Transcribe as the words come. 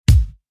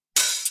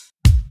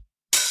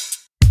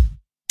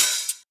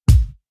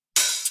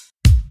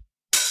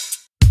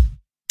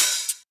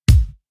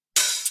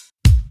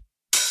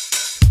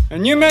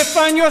And you may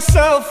find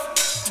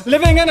yourself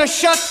living in a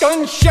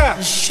shotgun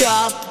shack.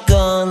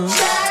 Shotgun.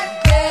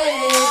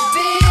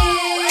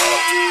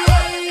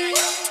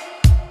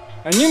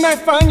 And you may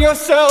find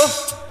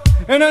yourself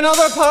in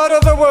another part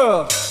of the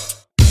world.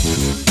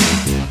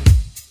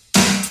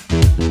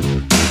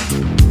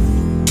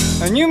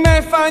 And you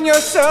may find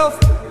yourself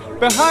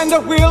behind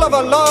the wheel of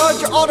a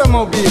large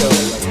automobile.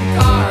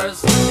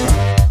 Cars.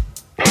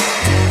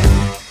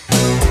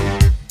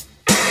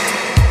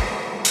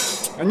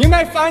 And you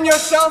may find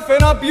yourself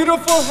in a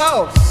beautiful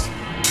house.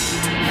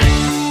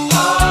 A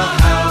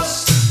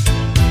house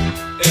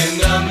in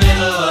the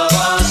middle of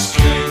a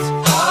street.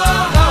 A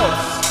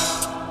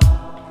house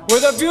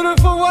with a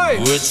beautiful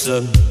wife. It's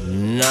a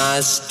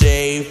nice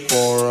day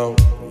for a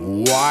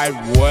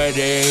white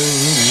wedding.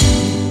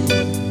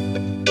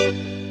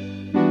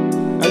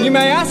 And you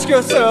may ask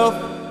yourself,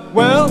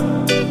 well,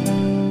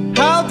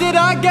 how did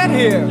I get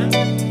here?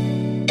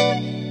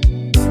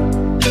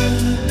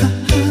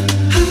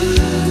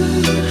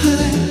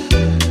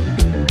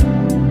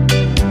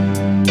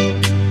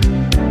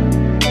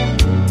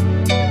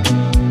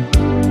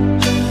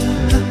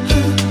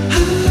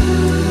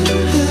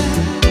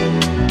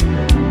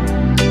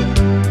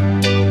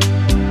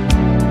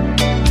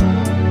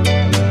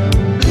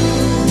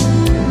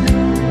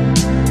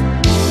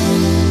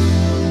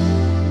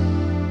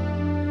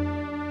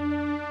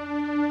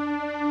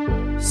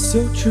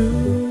 So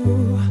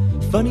true,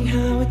 funny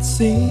how it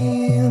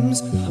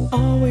seems,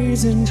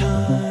 always in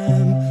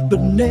time, but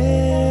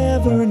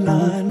never in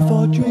line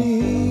for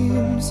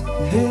dreams.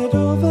 Head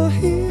over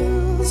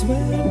heels,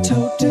 went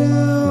toe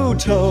to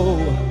toe.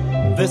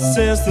 This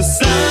is the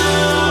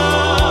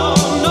sound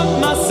of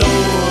my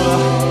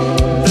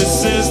soul.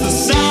 This is the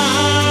sound.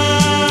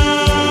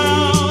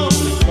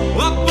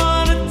 I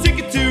bought a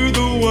ticket to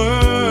the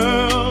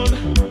world,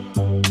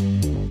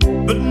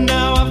 but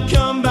now I've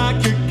come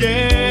back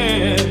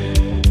again.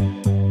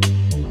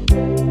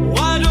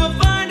 Why do I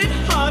find it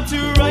hard to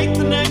write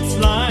the next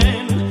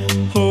line?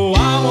 Oh,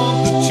 I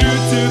want the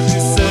truth to be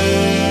said.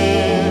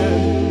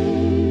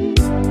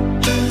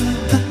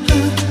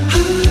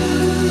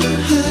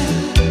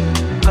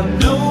 I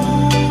know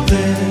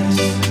this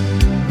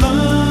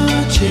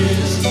much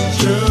is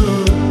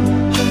true.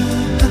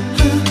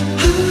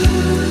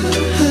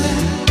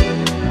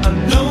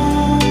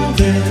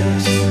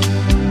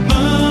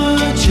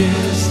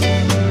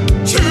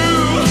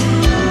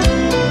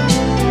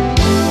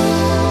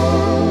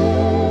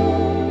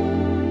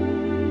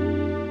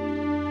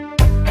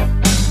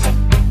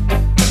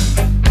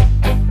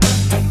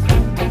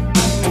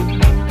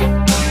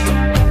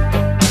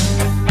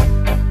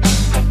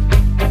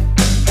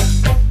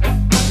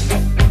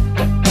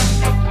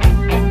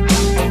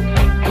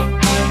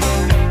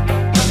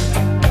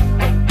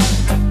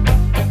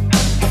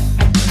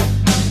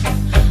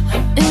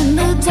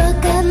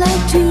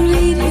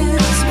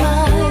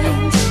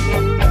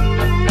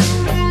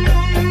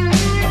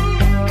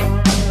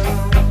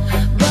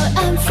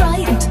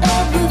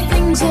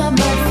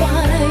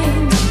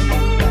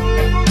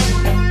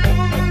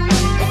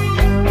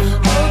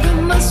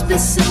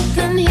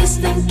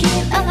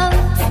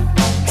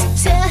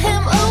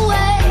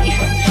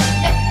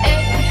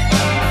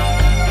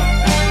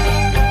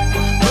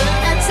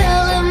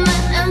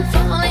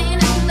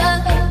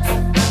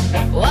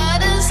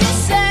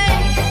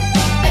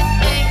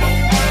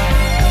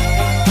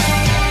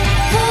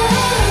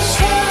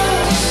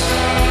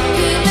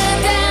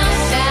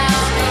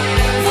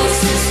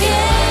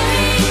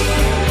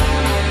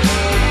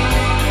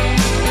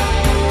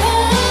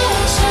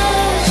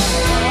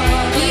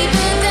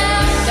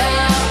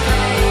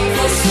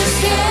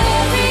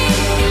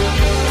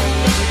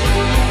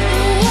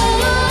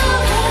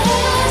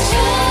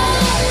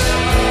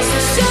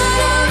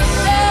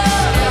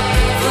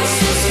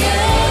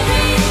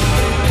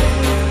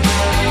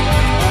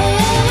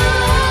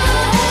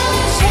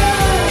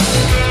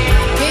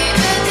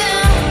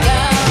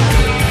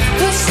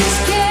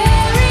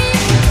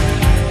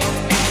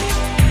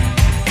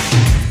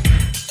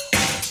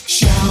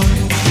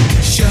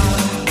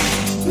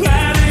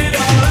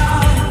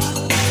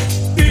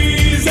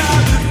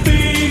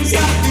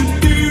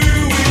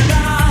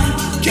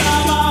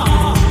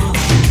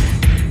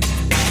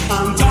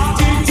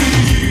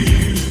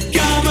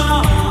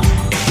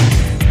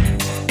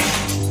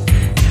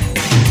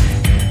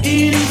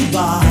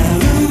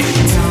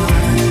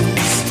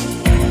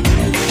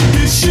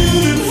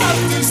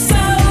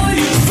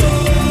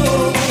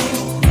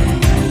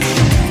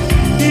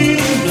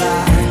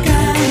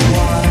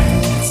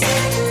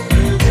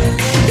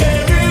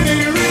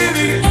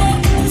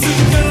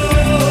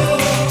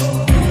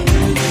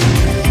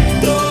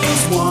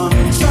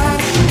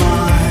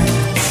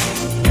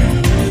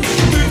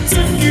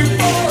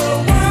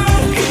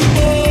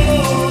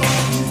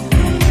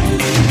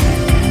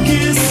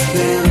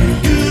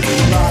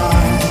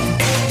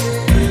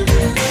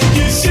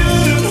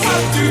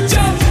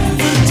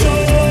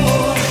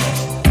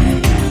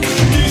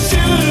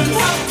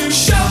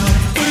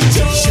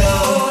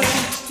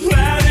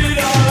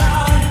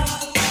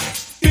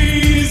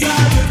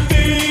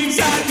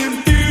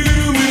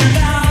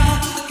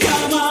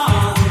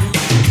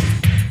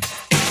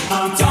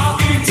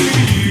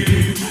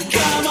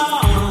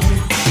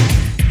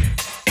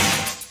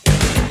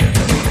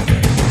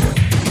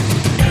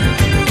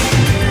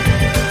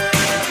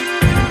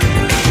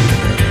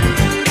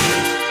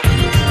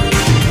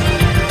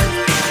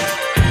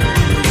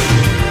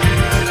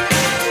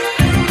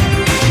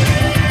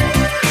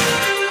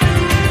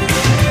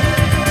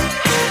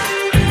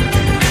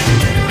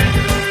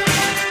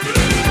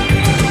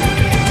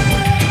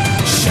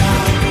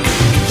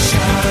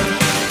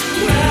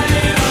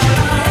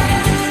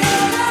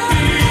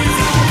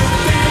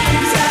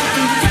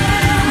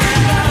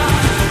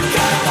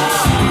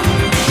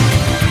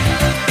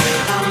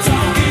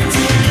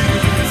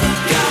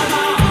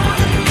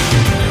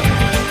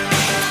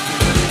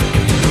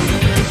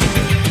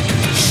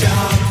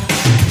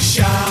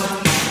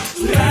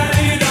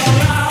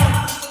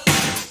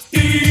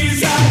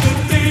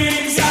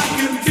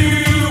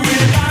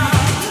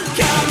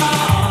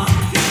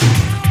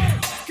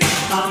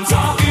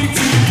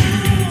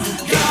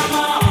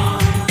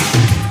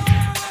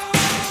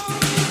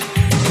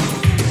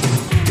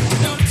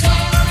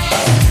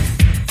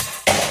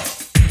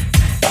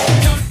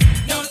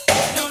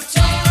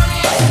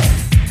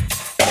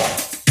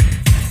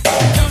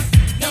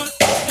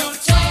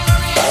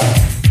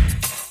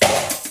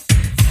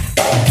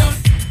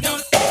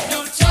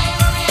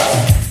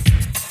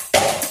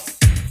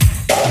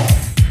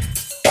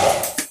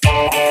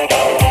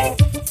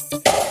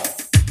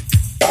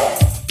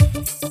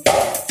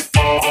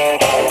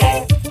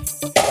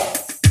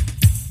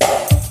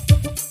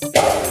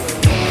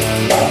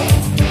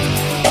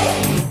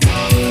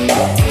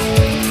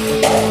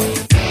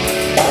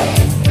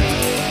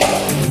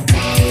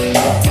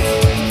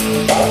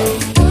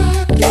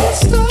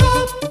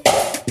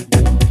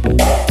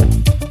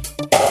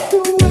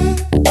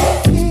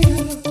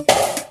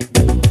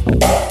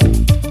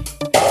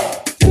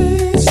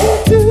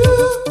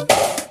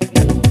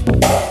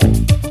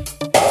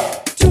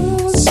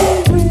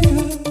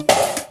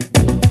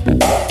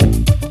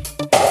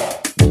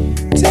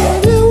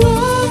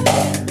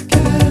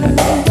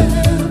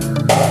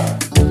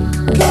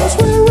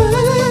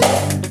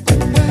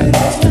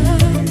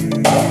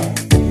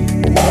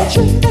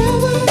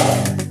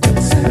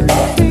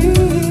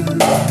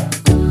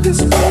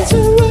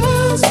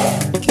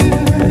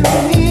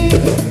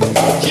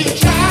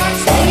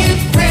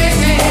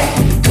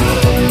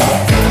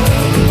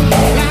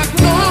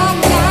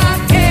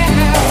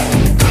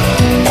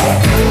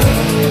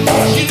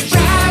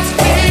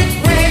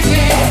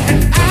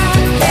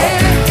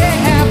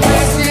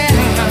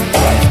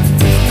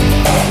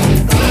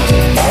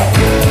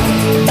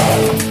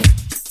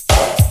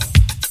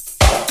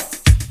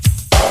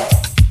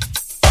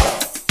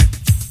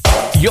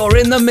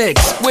 in the mix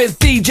with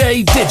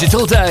DJ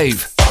Digital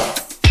Dave.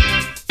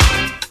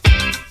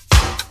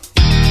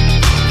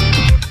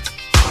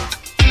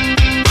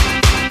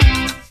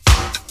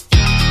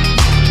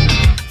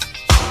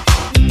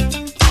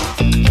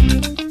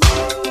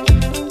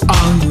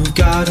 All you've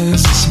got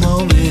is this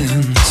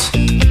moment.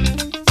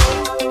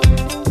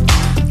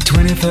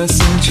 21st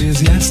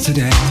century's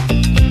yesterday.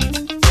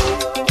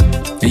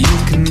 You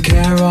can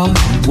care all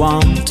you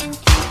want.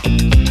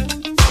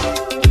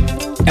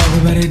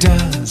 Everybody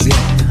does,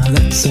 yeah,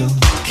 that's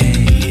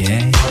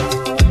okay.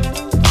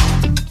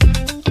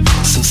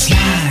 So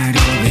slide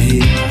over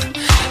here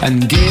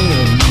and give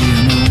me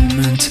a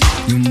moment.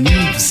 Your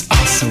moves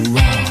are so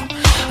raw.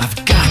 I've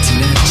got to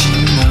let you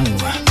know.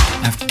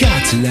 I've got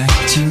to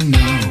let you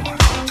know.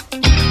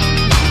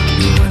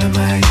 You're one of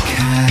my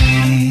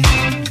kind.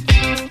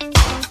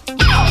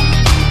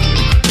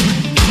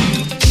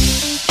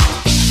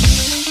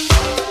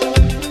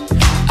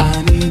 I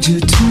need you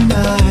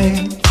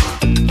tonight.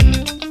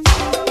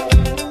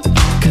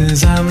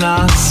 'Cause I'm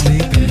not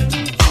sleeping.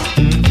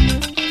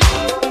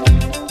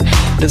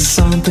 There's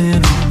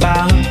something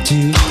about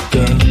you,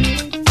 girl,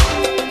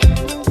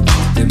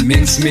 that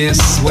makes me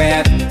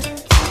sweat.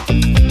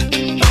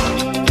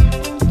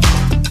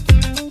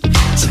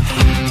 So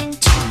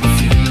hard to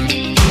feel.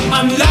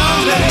 I'm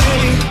lonely.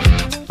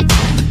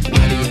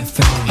 What do you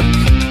think?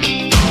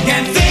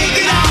 Can't think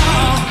it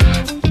all.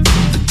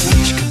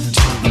 What you gonna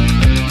do?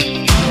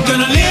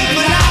 Gonna live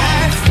my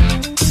life.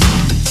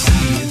 How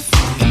do you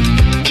feel?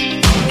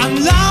 I'm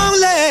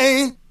lonely.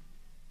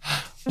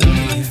 What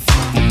do you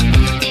think?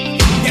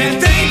 Can't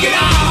think it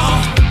all.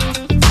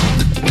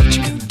 What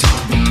you gonna do?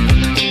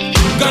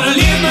 Gonna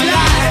live my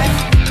life.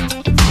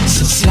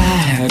 So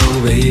slide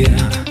over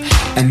here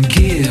and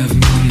give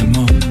me a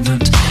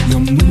moment. Your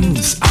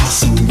moves are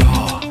so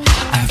raw.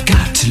 I've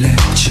got to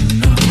let you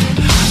know.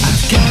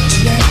 I've got to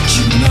let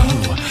you know.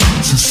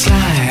 So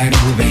slide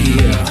over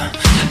here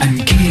and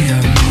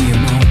give me a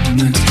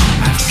moment.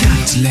 I've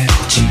got to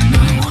let you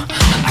know.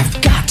 I've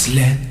got to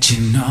let you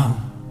know.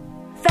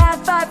 Fat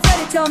Five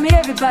Freddy told me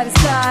everybody's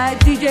side.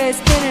 DJ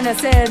spinning, I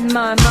said,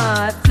 my.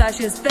 Flash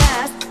is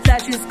fast,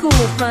 flash is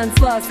cool.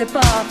 Francois, c'est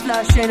pas,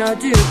 flash ain't no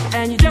dupe.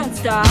 And you don't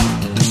stop,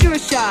 sure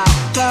shot.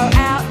 Go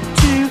out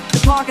to the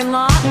parking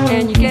lot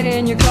and you get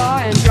in your car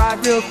and drive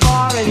real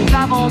far. And you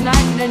drive all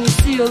night and then you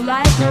see a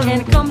light.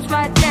 And it comes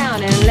right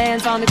down and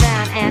lands on the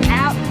ground. And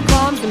out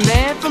comes the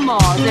man from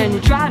Mars. And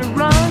you try to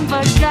run,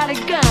 but he's got a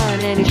gun.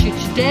 And he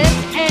shoots you dead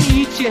and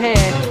he eats your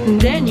head. And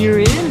then you're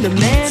in the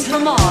man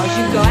from Mars.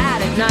 You go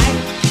out at night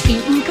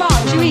eating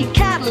cars, you eat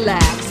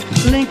Cadillacs,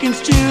 Lincolns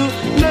too,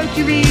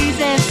 Mercuries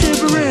and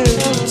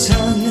Subarus.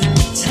 Tongue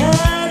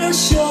tied or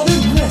short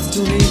of breath,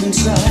 don't even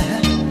try.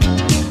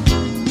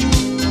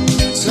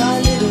 Try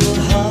a little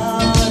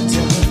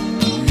harder.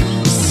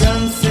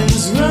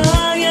 Something's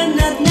wrong, you're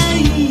not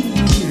naive.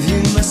 You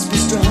must be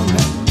strong.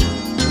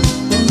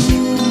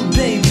 Ooh,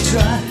 baby,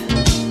 try.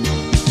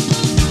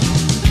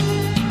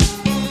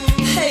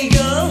 Hey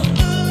girl,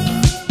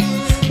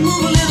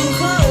 move a little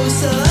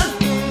closer.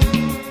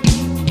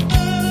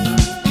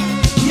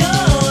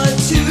 You're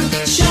too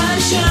shy,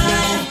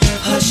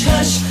 hush,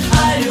 hush,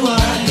 I do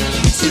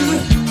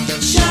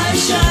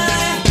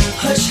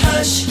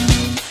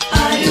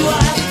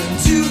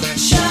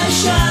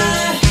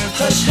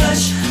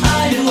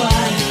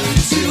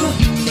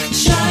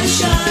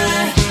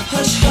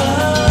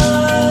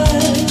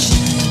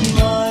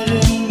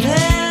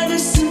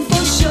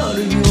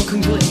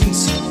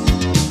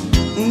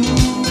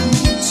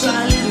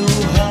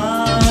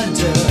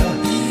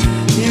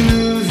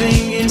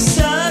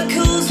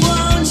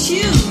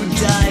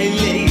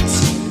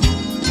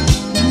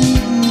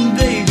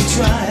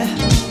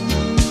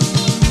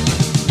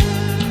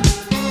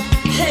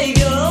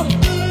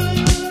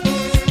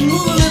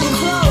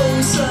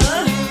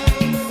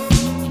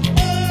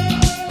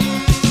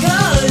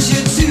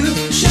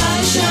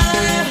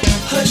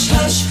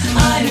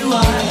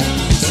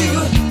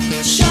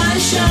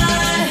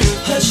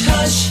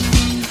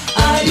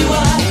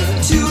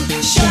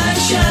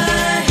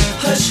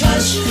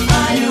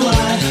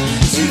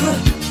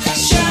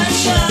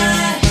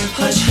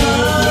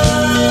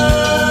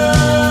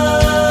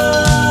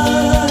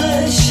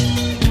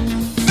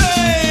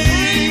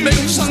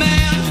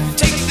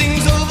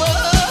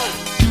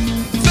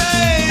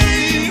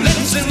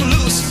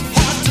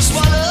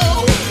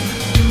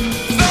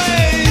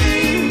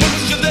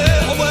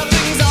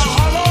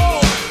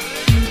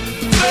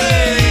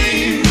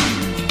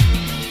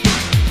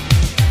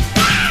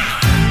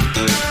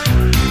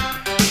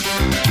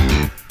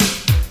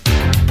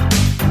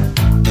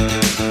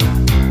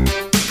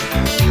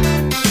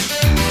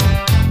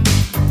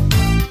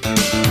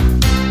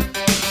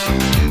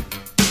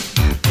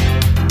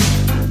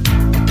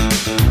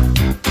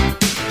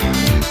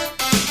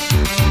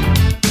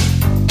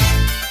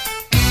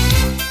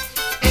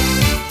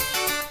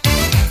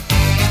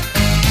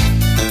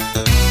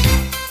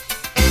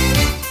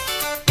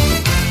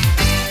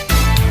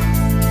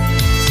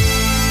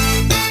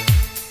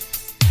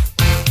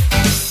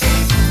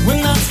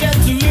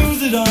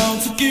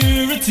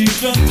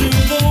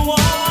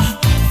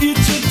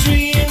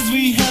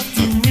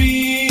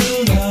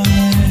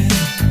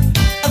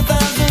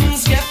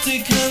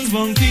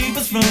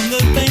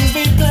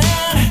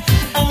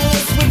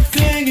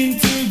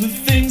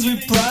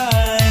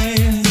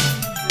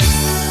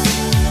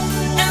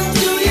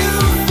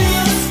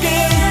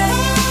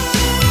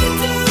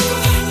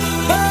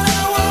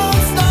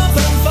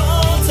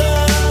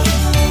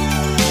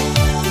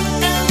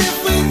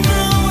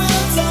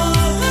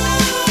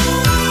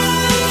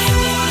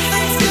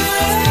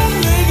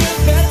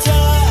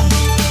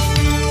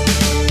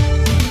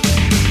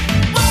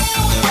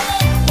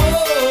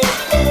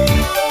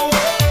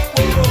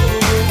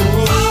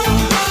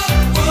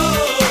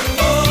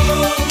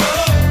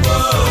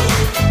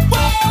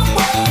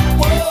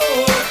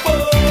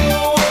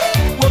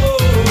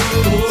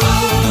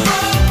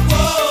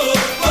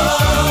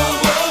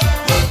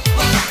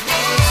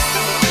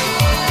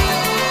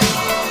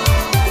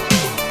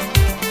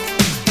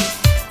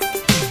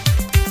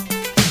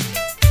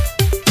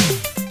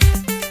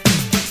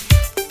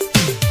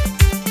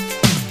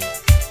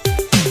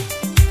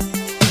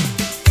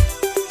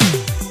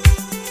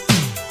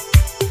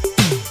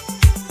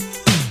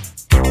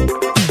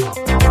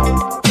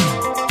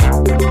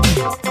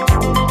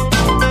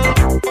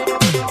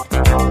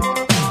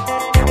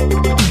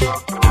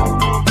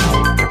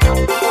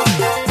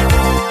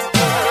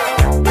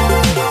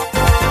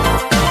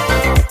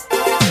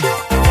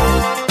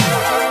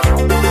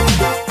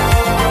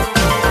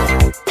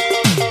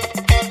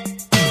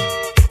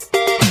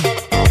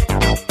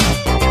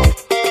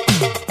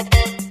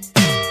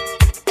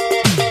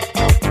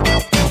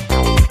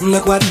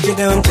Look what you're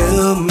doing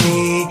to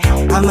me.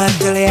 I'm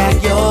utterly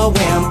at your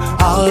whim.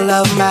 All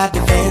of my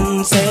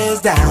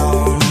defenses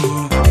down.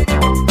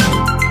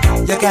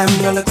 Your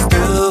camera looks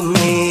through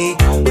me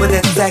with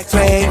its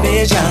X-ray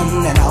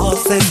vision, and all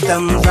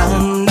systems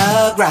run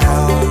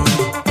aground.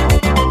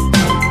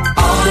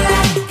 All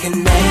I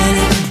can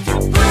manage to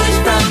push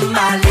from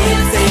my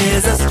lips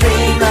is a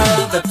stream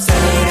of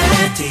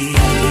absurdities.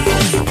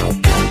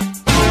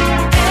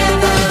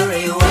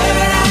 Every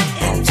word I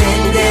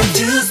intended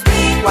to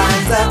speak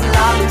winds up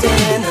locked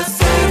in a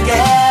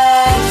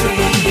circuitry.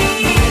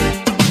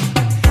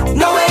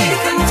 No way to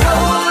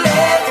control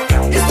it,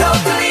 it's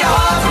totally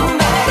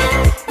automatic.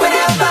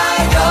 Whenever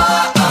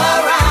you're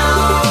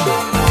around,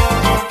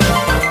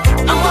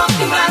 I'm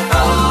walking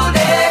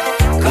blindfolded,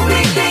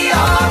 completely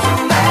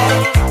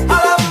automatic.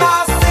 All of my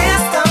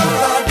systems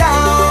are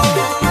down,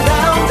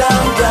 down,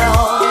 down, down.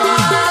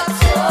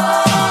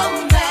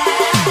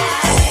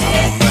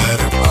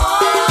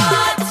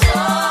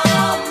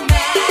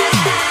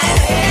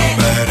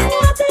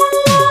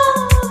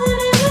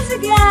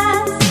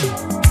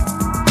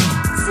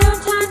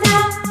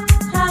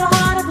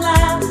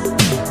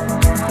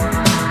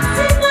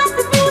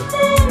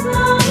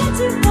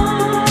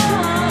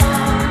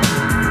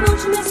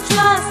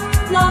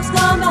 Love's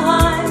gone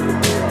behind.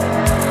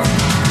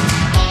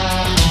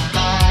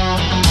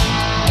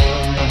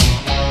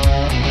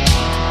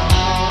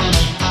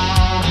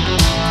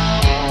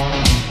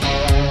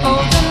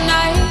 Oh, the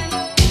night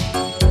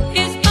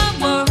is my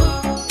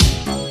world.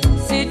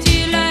 City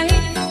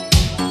lights,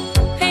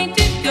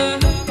 painted girl.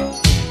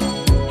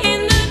 In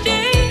the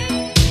day,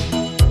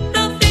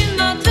 nothing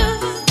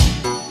matters.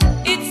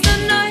 It's the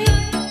night,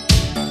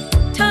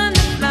 time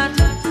that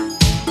matters.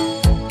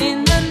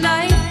 In the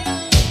night,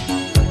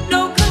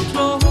 no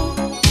control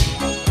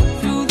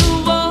through the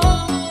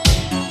wall,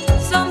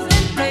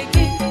 something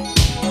breaking.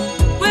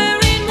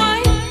 Wearing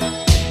white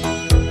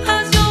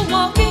as you're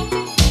walking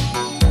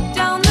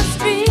down the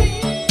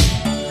street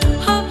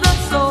of my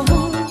soul.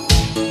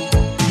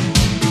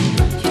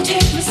 You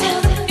take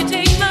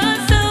my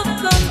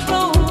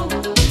self-control.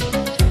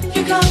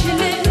 You got me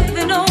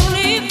living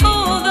only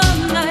for the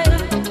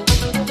night.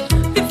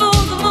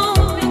 Before the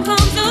morning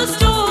comes, the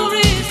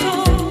story's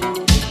told.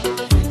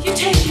 You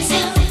take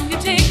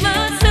my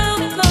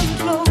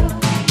self-control.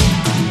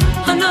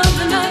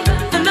 Another night,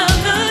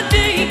 another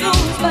day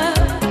goes by.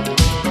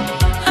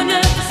 I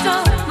never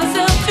stop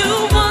myself to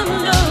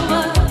wonder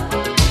why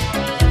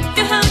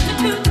you have to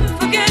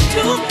forget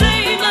to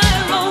play my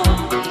role.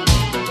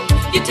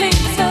 You take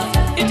my self-control.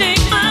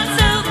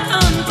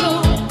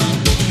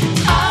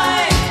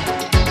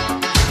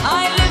 I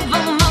live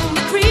among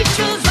the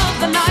creatures of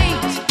the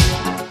night.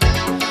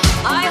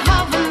 I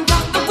haven't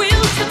got the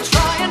will to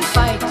try and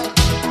fight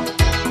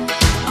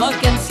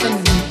against a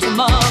new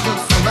tomorrow,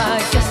 so I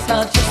guess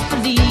I'll just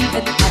believe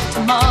it that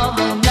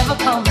tomorrow never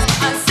comes.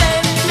 I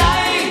said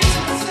night,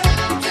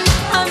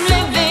 I'm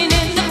living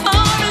in the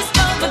forest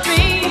of a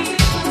dream.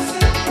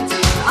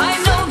 I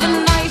know the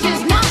night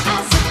is not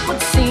as it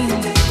would seem.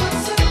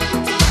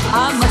 I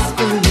must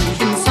believe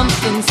in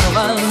something, so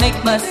I'll make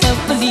myself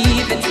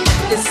believe it.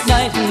 This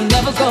night will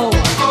never go.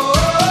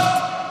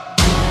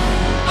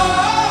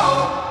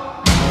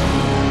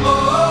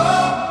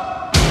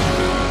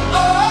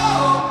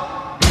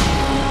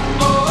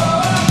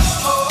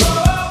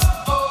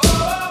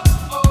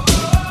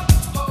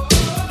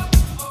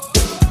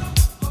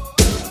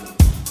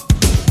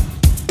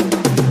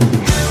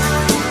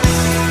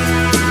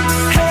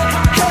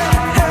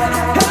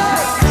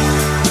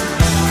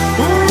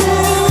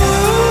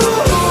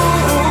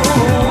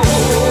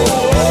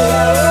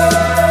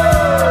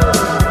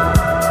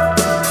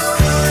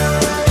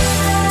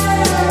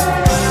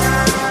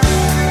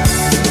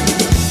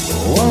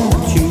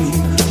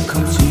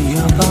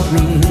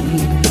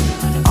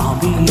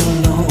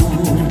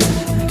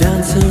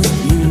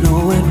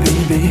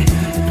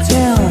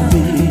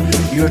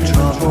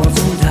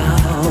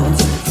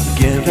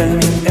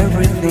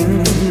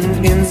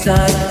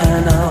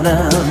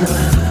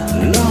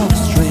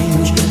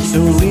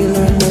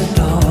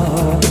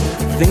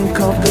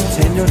 the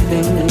tender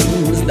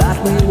things that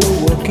we were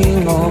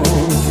working on.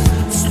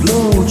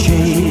 Slow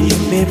change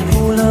may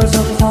pull us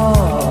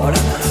apart.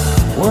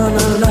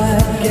 Wanna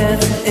life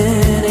get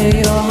into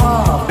your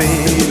heart,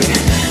 baby?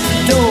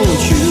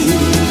 Don't you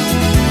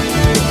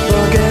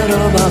forget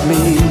about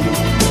me.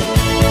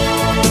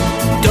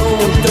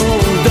 Don't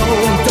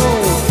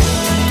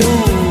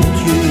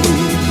you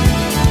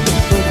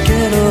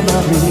forget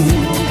about me.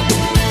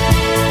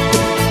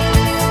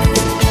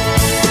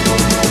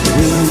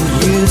 Will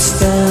you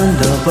stand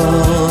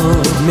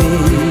above me?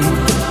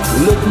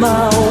 Look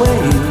my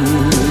way,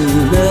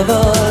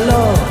 never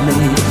love me.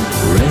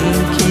 Rain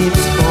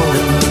keeps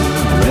falling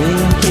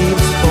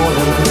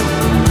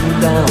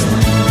down,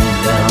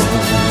 down,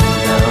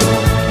 down.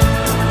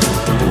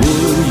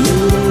 Will you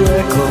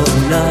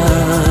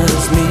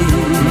recognize me?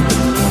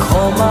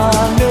 Call my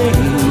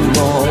name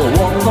or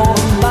walk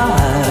on by.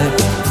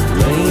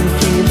 Rain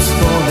keeps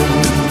falling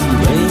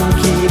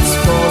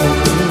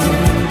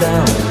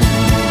down,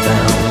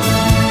 down,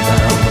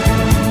 down,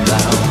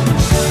 down.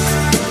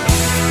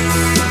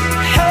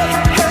 Hey,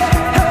 hey,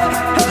 hey,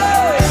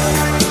 hey.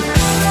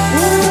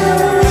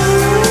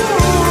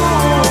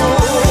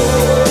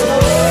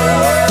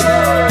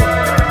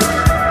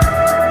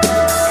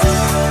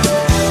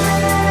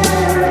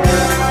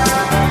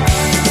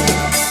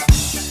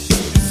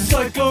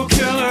 Psycho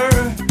killer,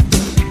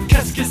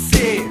 qu'est-ce que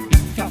c'est?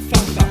 Fa fa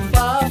fa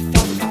fa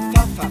fa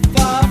fa fa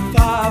fa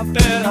fa.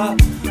 Better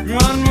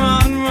run,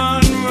 run,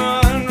 run,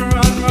 run,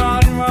 run,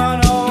 run, run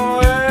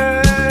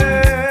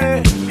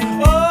away.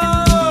 Oh,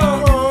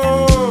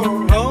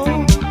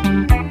 home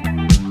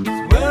is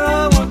where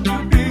I want to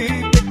be.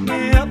 Pick me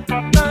up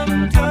and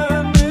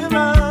turn me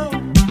round.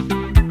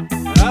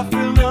 I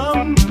feel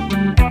numb,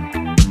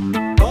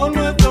 born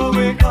with a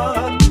weak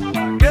heart. I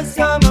guess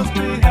I must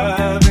be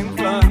having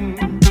fun.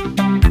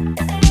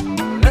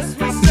 Less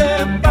we say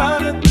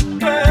about it, the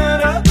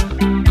better.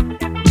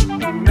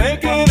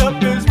 Make it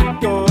up as we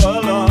go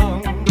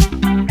along.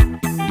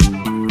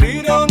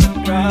 Feet on the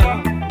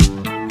ground,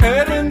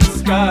 head in the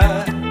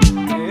sky.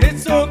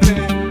 It's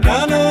okay,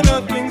 I know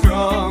nothing's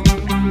wrong,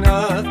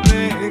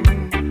 nothing.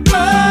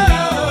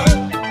 Oh,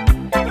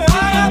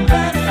 I have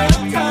plenty of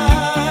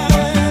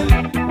time.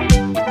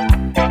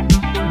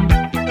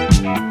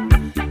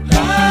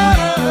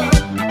 Oh,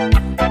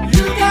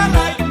 you got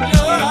light in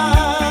your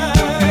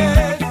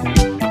eyes,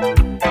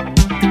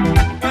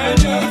 and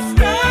you're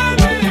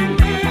standing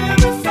here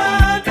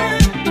beside me.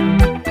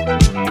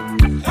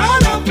 I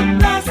love the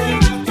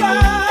passing of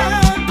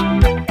time,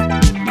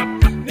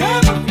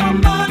 never from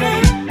my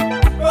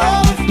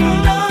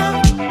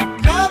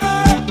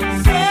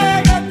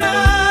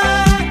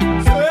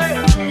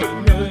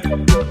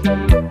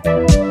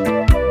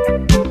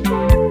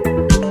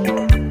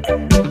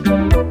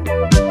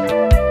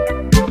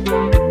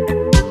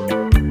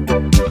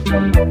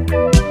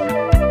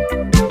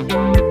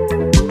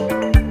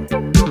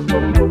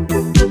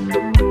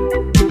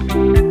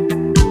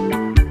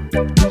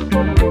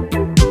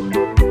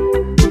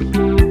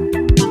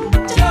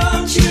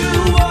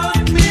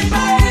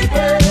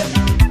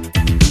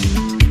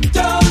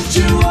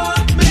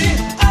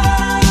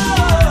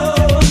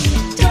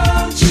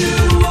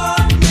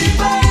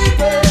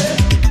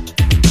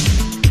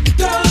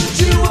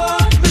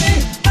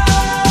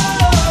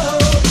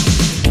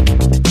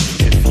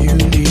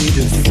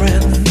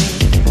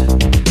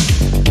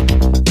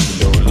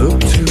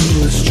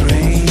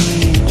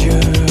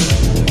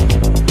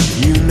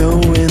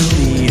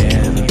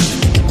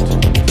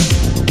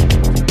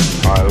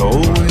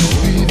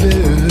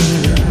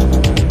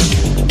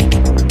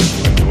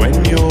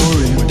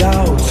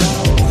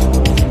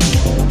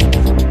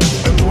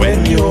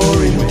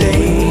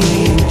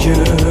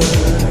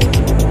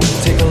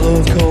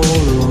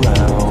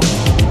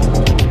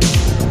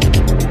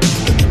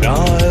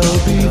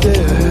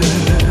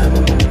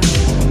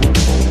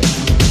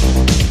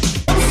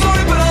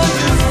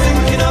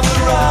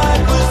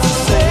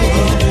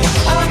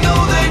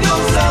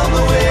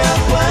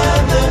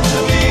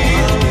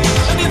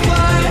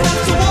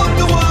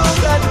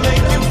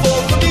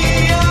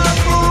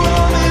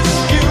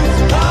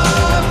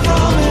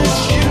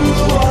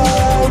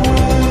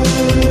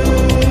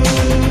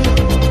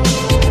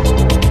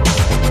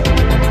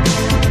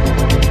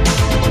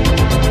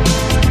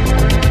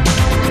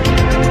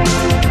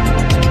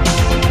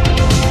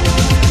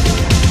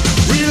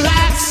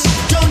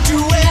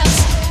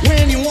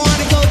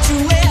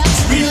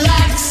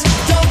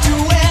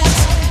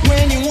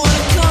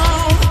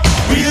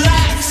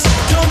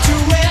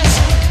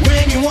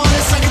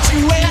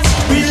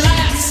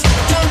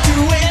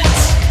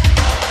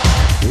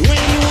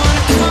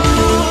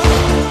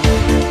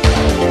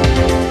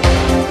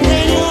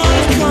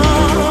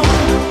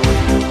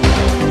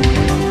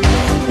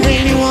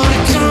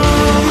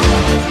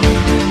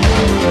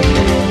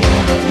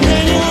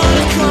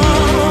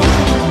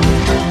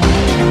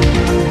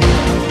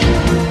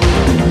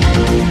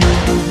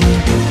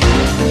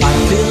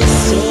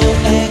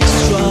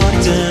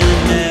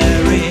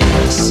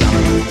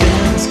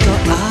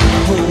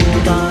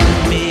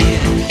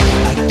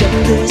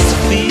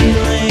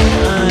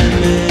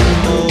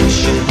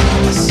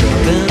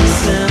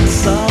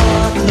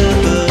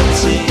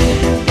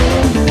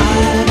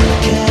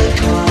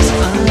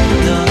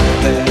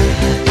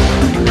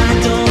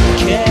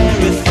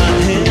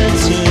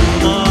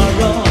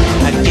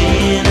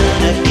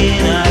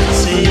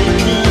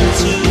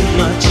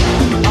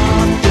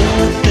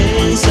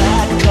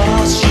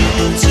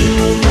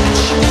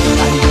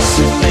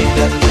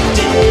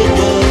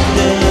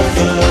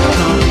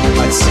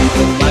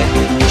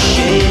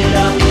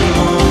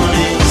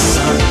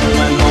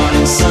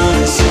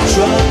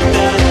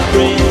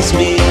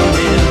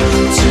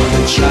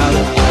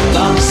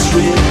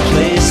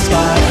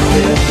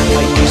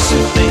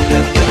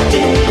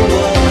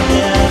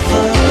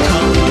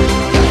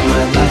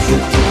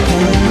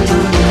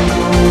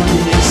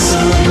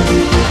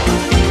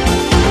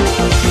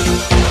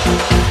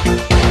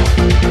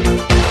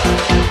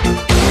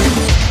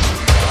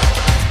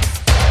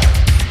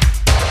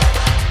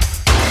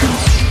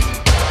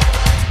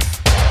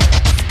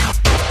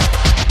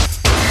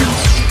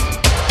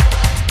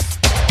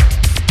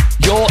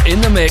in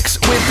the mix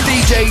with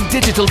DJ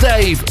Digital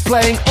Dave,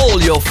 playing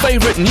all your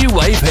favourite new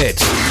wave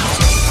hits.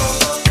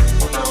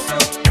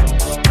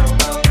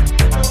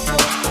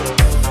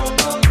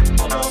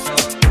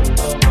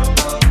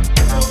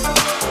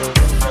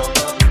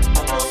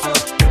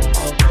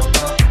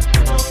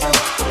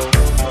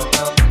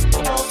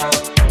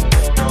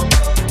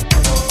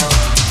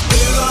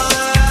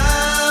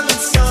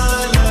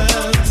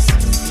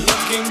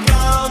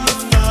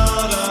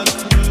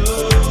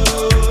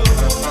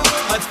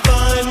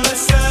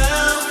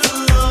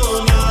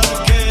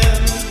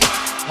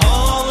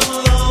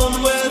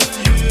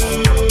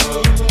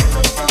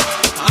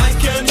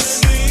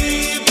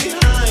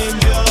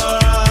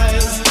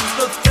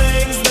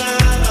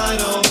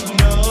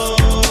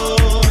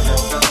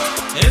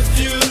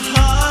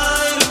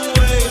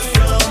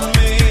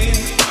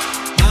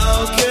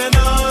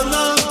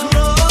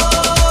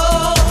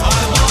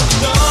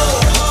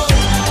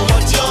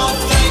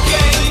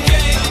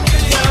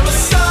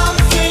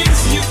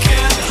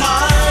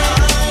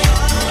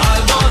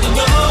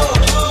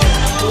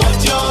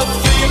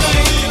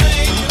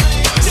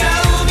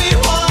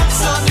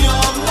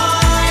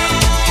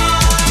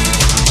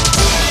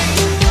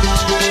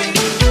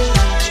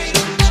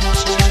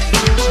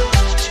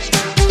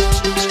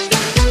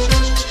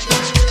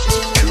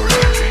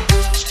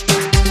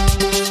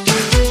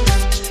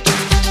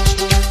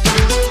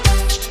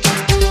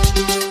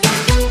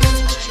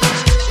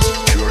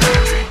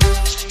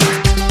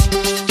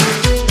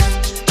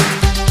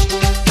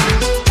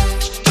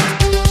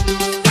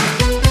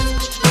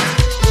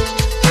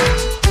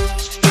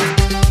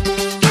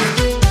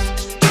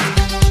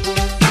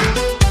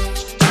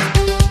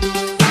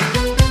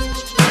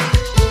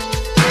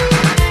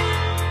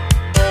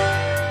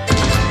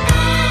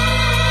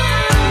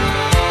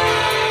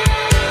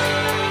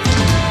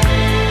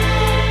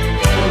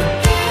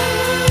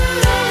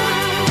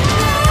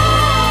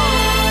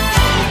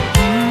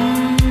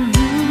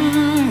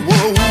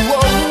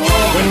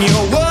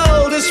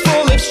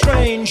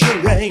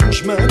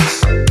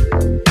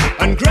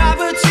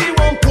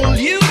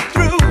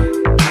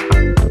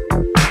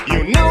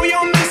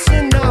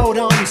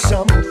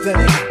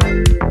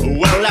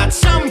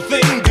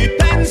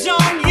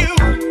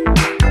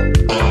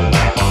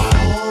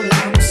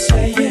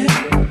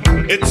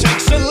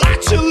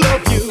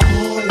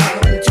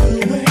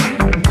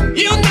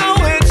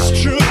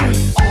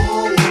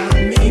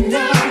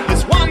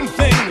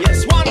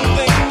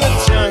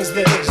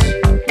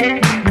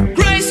 Hey!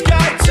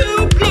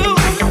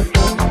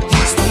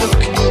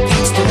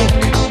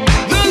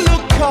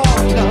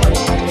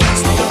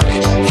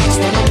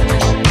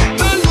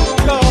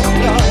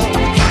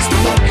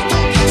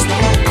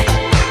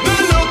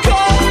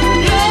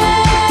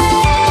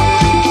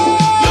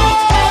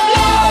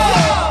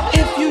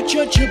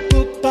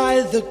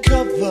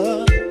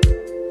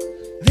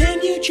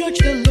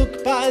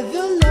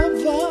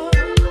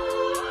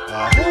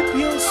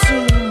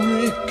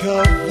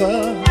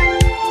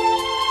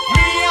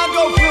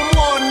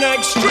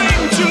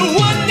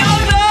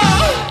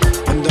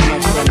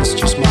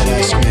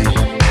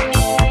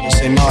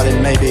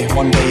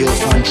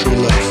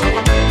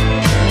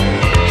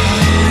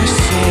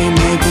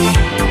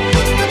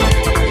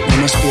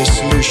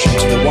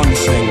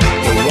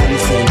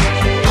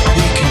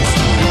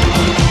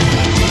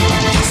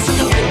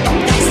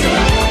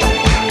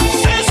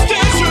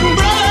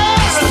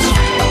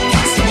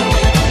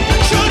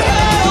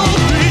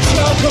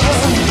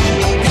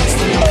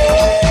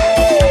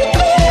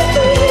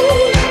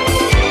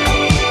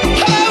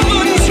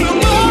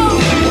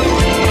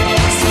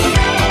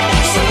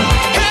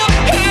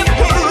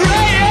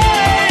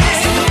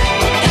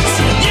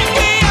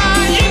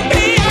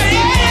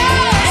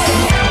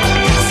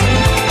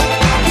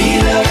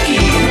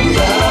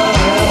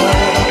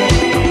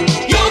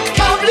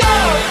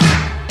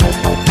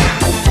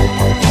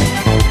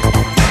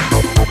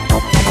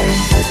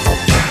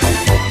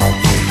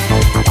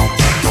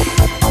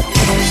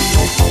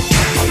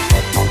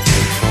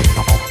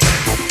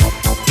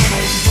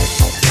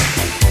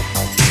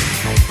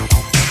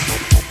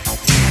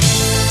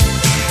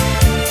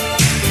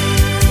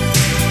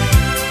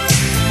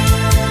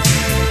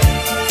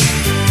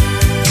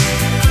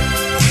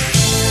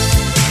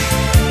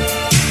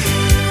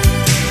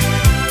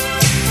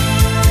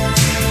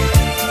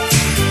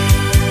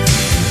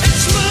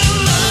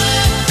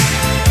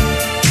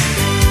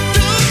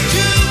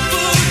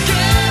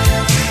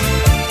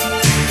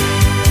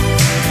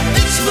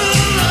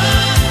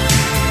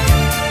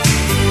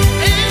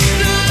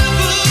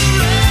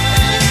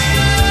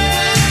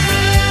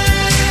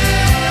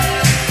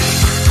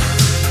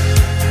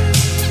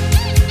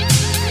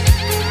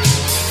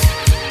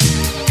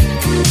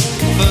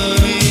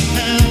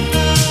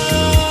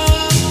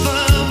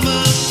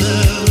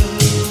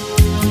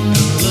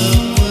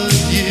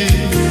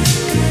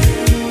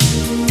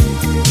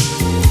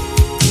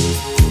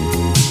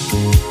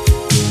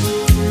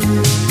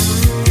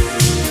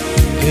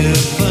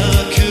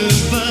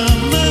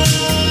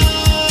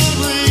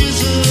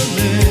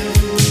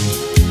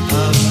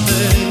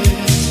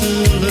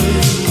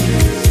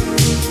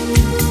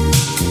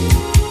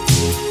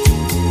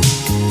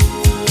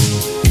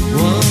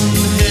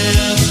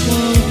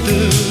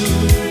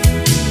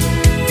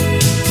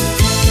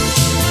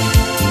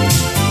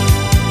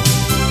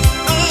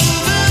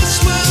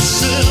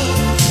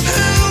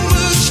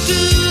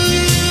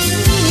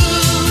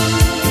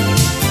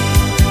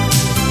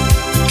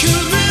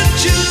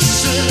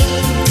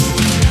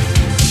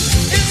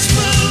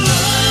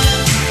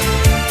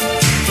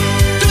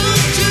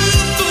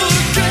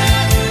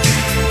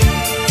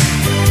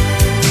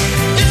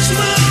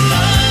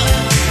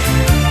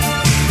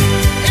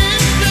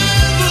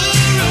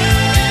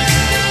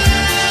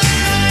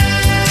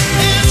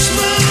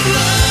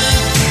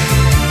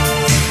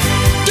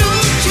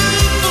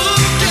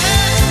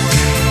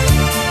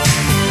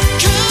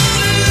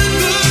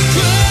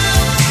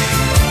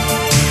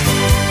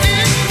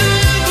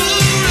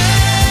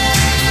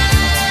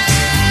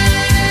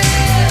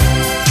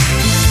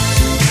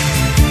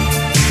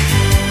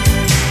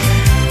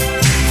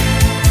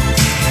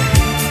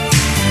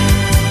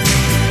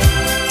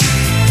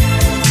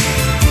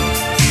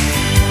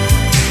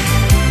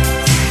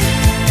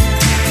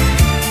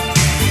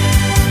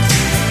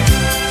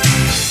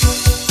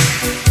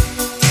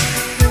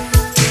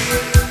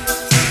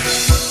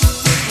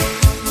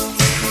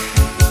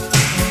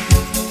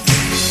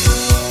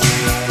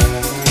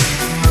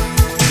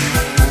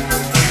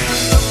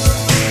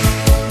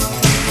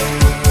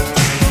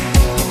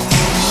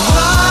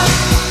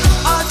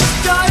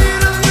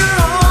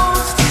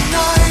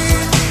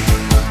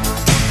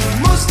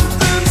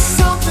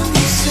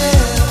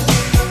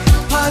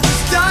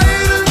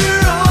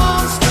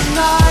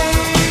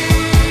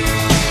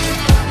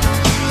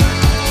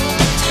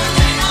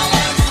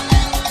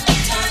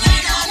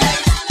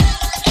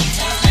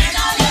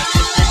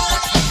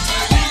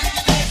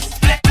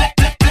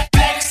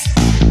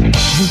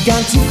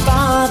 gone too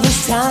far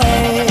this time.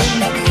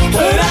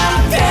 But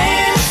I'm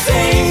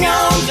dancing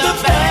on the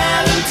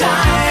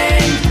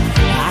Valentine.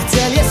 I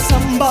tell you,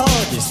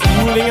 somebody's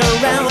fooling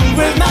around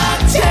with my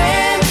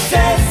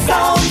chances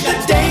on the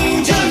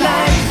danger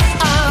line.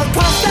 I'll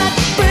cross that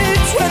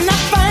bridge when I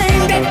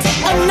find it.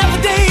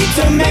 Another day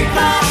to make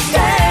my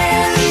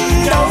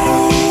stand.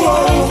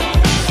 Oh,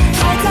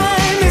 high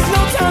time is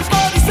no time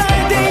for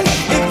deciding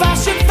if I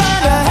should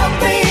find a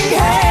helping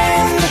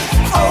hand.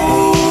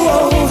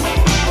 Oh,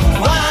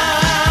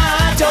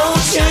 why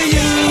don't you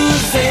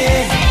use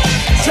it?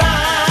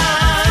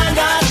 Try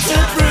not to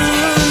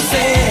bruise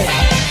it.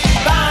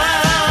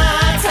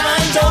 Buy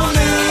time, don't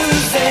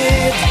lose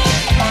it.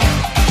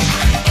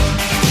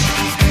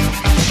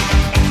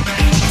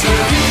 To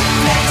be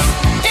next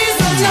is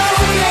a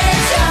lonely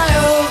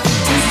child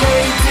who's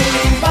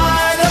waiting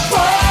by the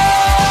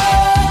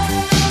pole.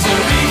 To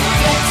be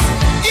next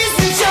is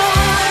in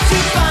charge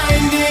of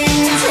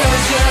finding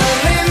treasure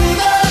in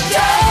the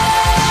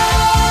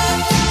dark.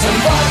 And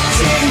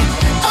watching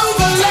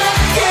over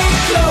lucky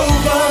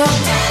clover,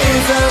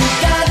 isn't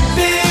that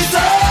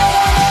bizarre?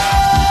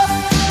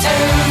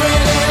 Every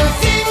little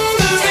thing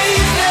the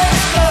reason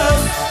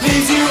does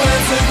leaves you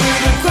answered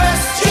with a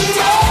question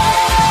mark.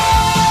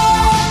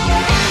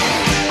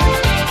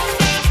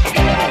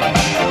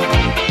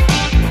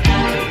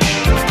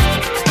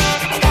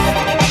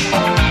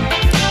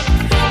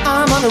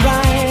 I'm on a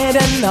ride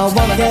and I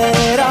wanna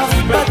get off,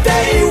 but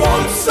they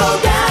won't slow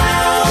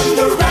down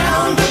the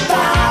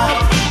roundabout.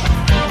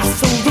 I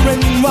sold the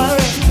ring wire,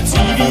 the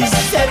TV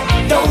said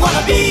don't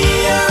wanna be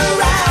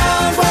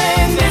around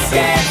when this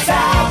gets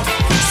out.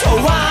 So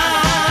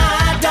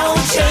why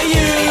don't you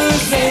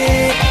use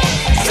it?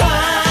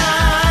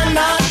 Try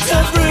not to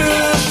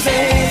bruise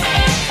it.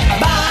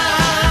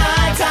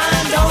 Buy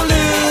time, don't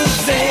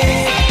lose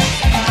it.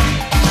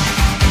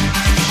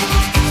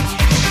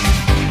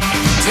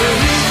 To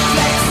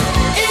reflect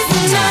is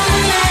the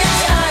lonely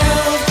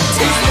child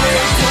who's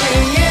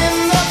waiting in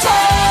the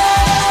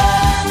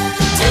cold.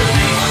 To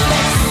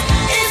reflect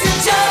is in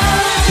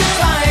charge of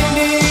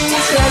finding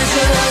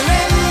treasure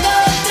in the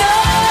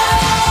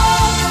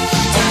dark.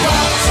 And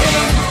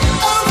watching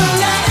over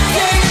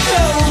lucky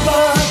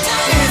clover,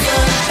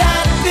 isn't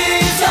that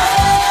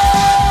bizarre?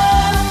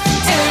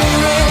 Every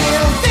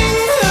little thing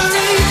the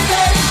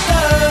reflex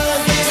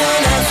does is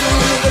an answer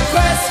to the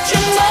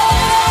question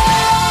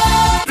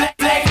mark. Black,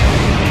 black.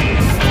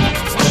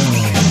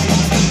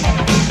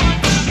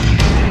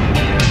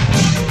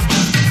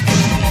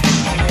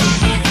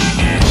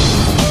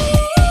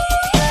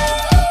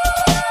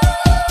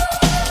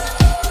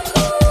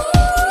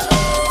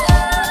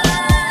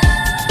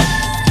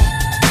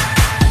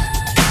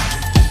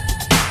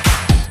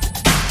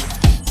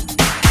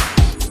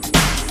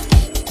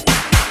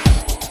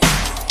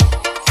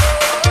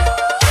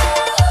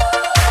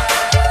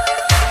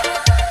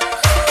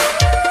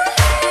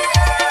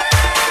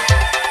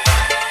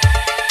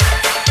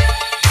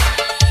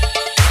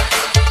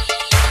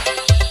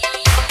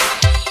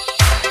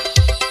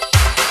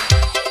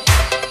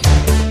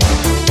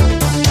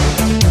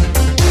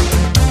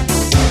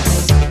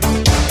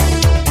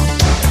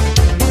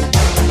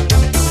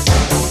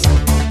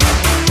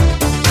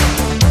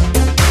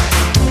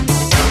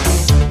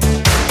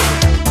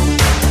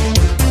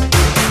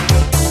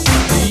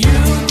 Do you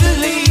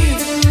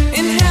believe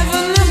in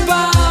heaven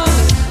above?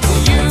 Do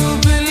you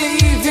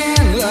believe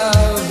in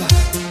love?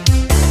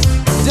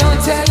 Don't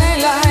tell a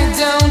lie,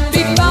 don't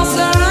be false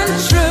or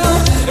untrue.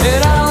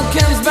 It all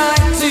comes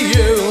back to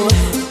you.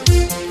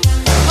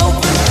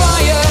 Open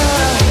fire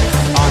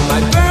on my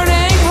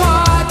burning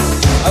heart.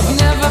 I've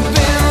never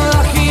been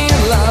lucky in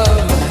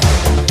love.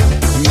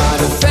 My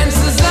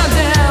defenses are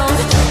down,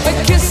 a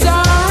kiss or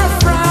a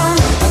frown.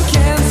 I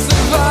can't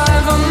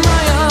survive on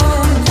my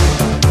own.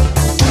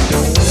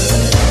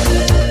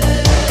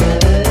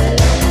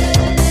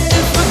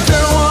 If a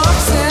girl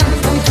walks in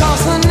and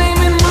calls her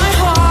name in my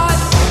heart,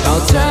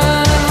 I'll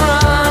turn and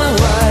run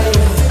away.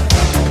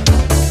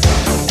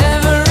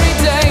 Every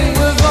day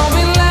we've all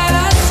been led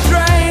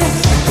astray.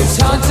 It's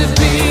hard to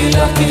be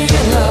lucky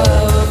in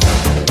love.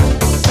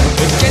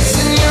 It gets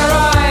in your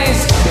eyes,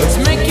 it's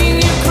making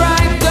you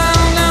cry.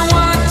 Don't know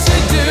what to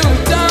do,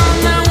 don't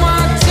know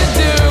what to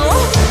do.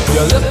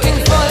 You're looking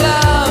for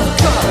love,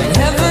 calling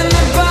heaven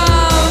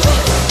above.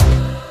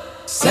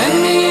 Send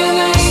me an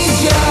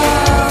angel.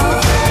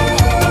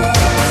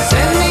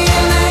 Send me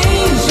an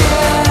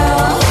angel.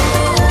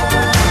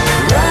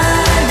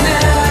 Right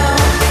now.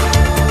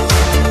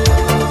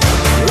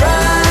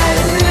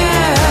 Right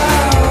now.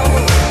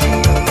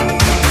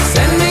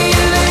 Send me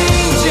an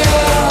angel.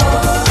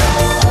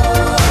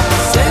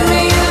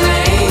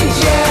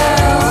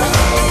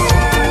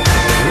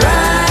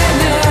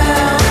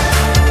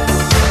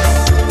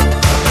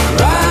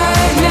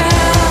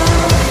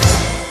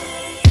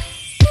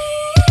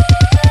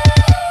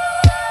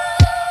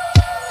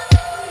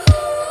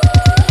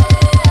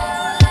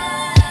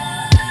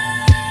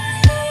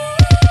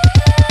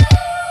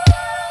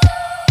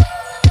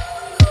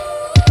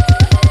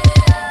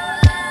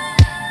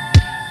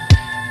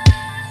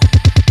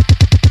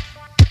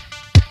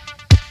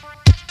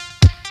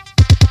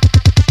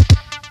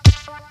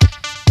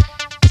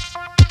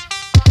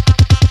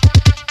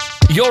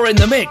 You're in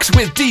the mix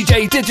with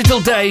DJ Digital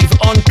Dave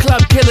on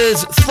Club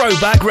Killers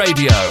Throwback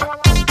Radio.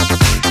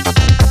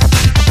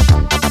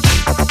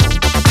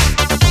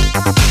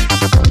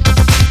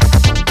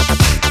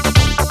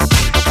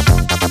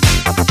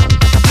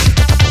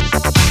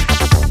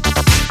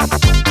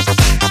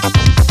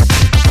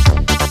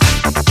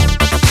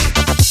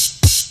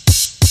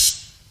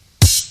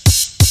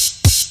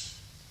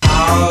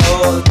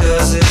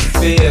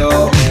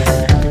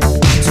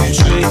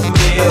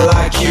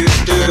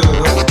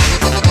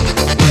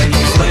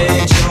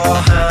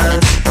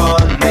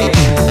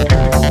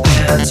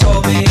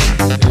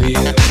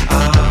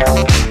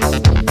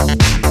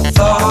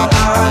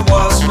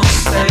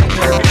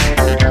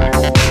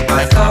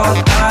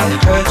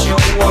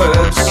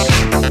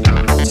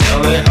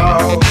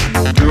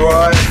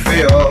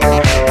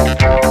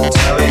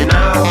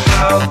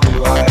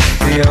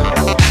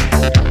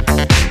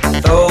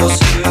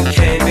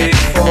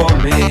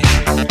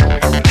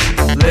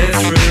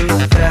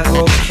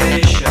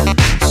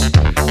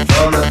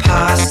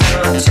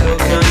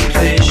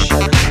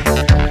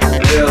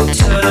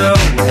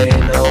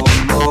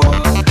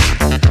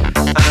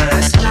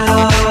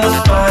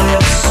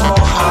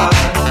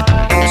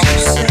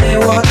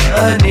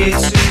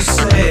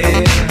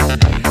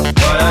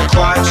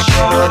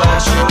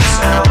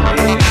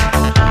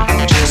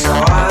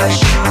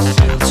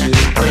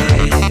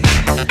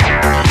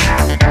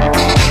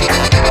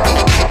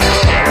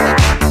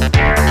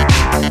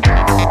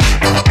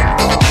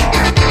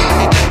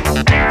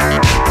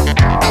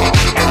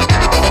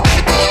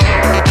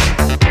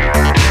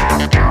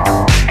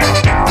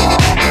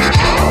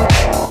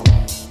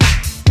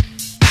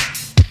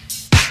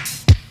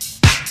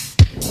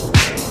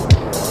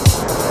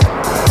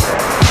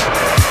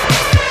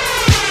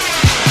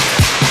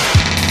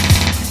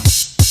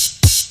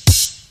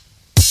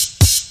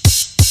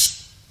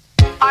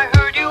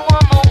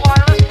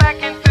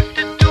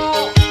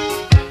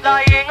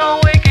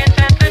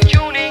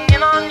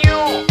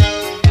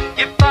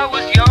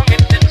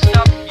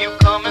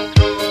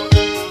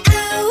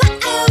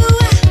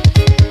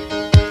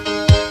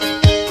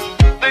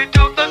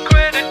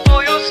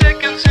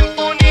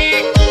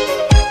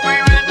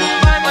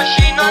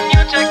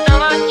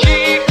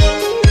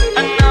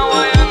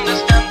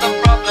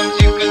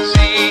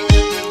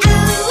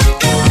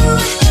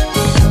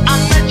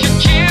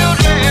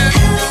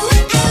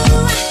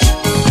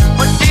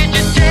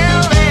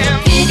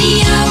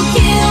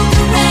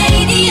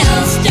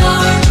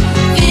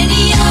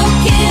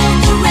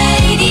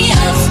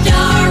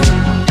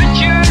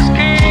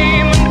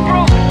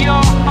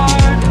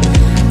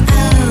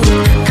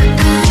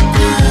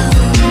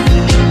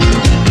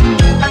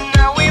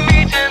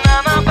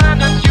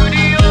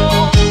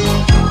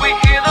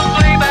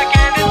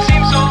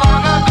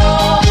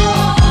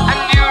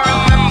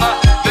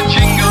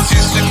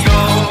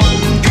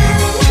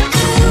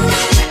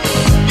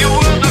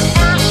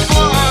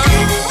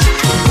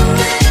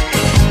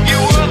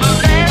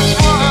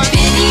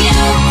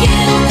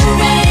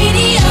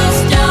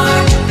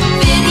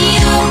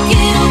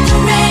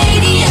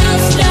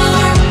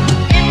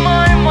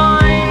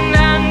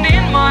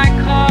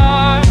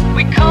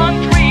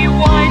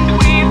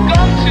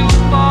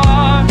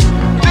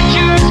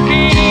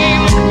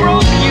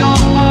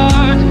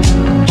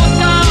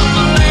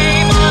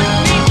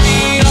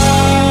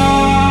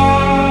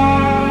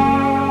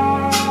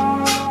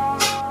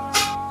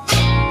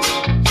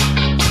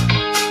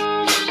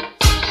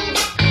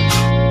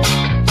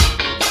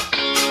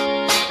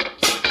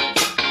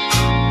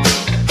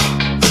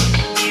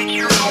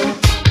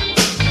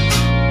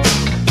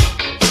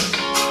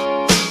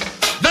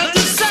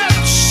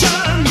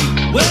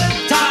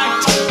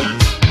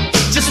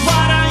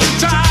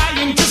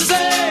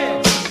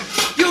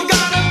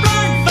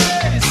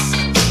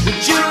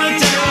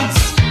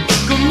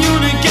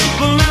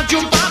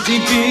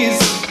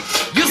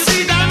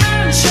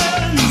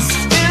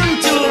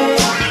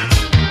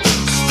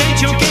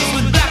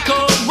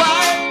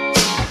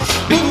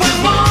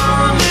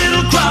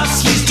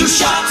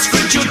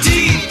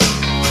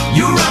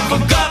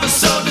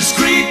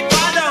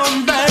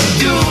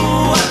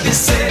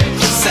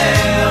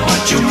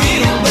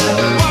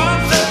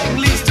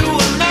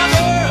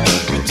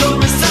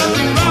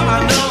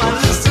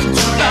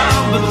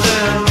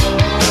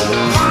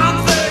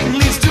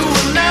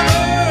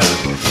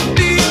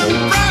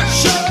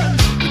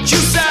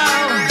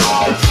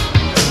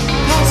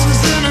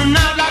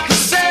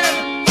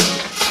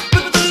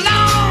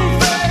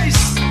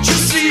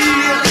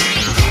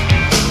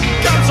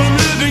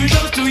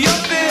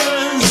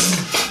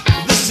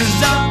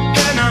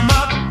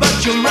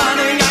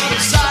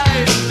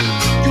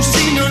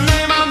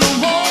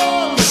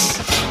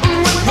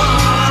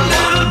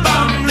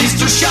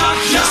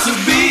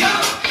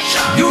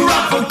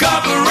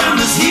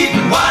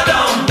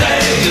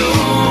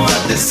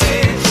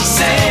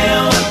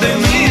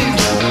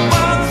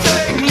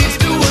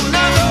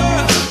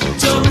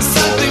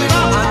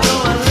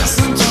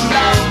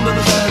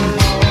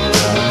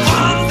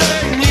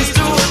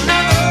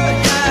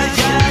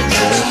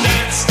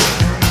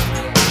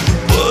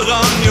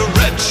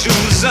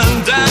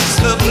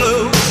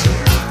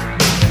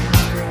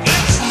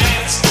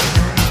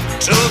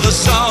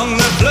 song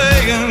they're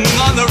playing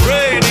on the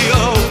radio.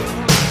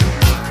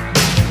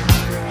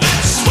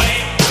 Let's sway.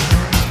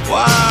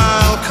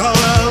 While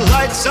color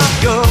lights up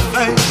your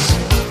face.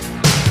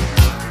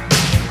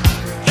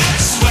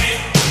 Let's sway.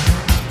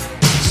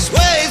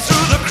 Sway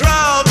through the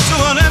crowd to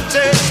an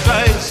empty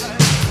space.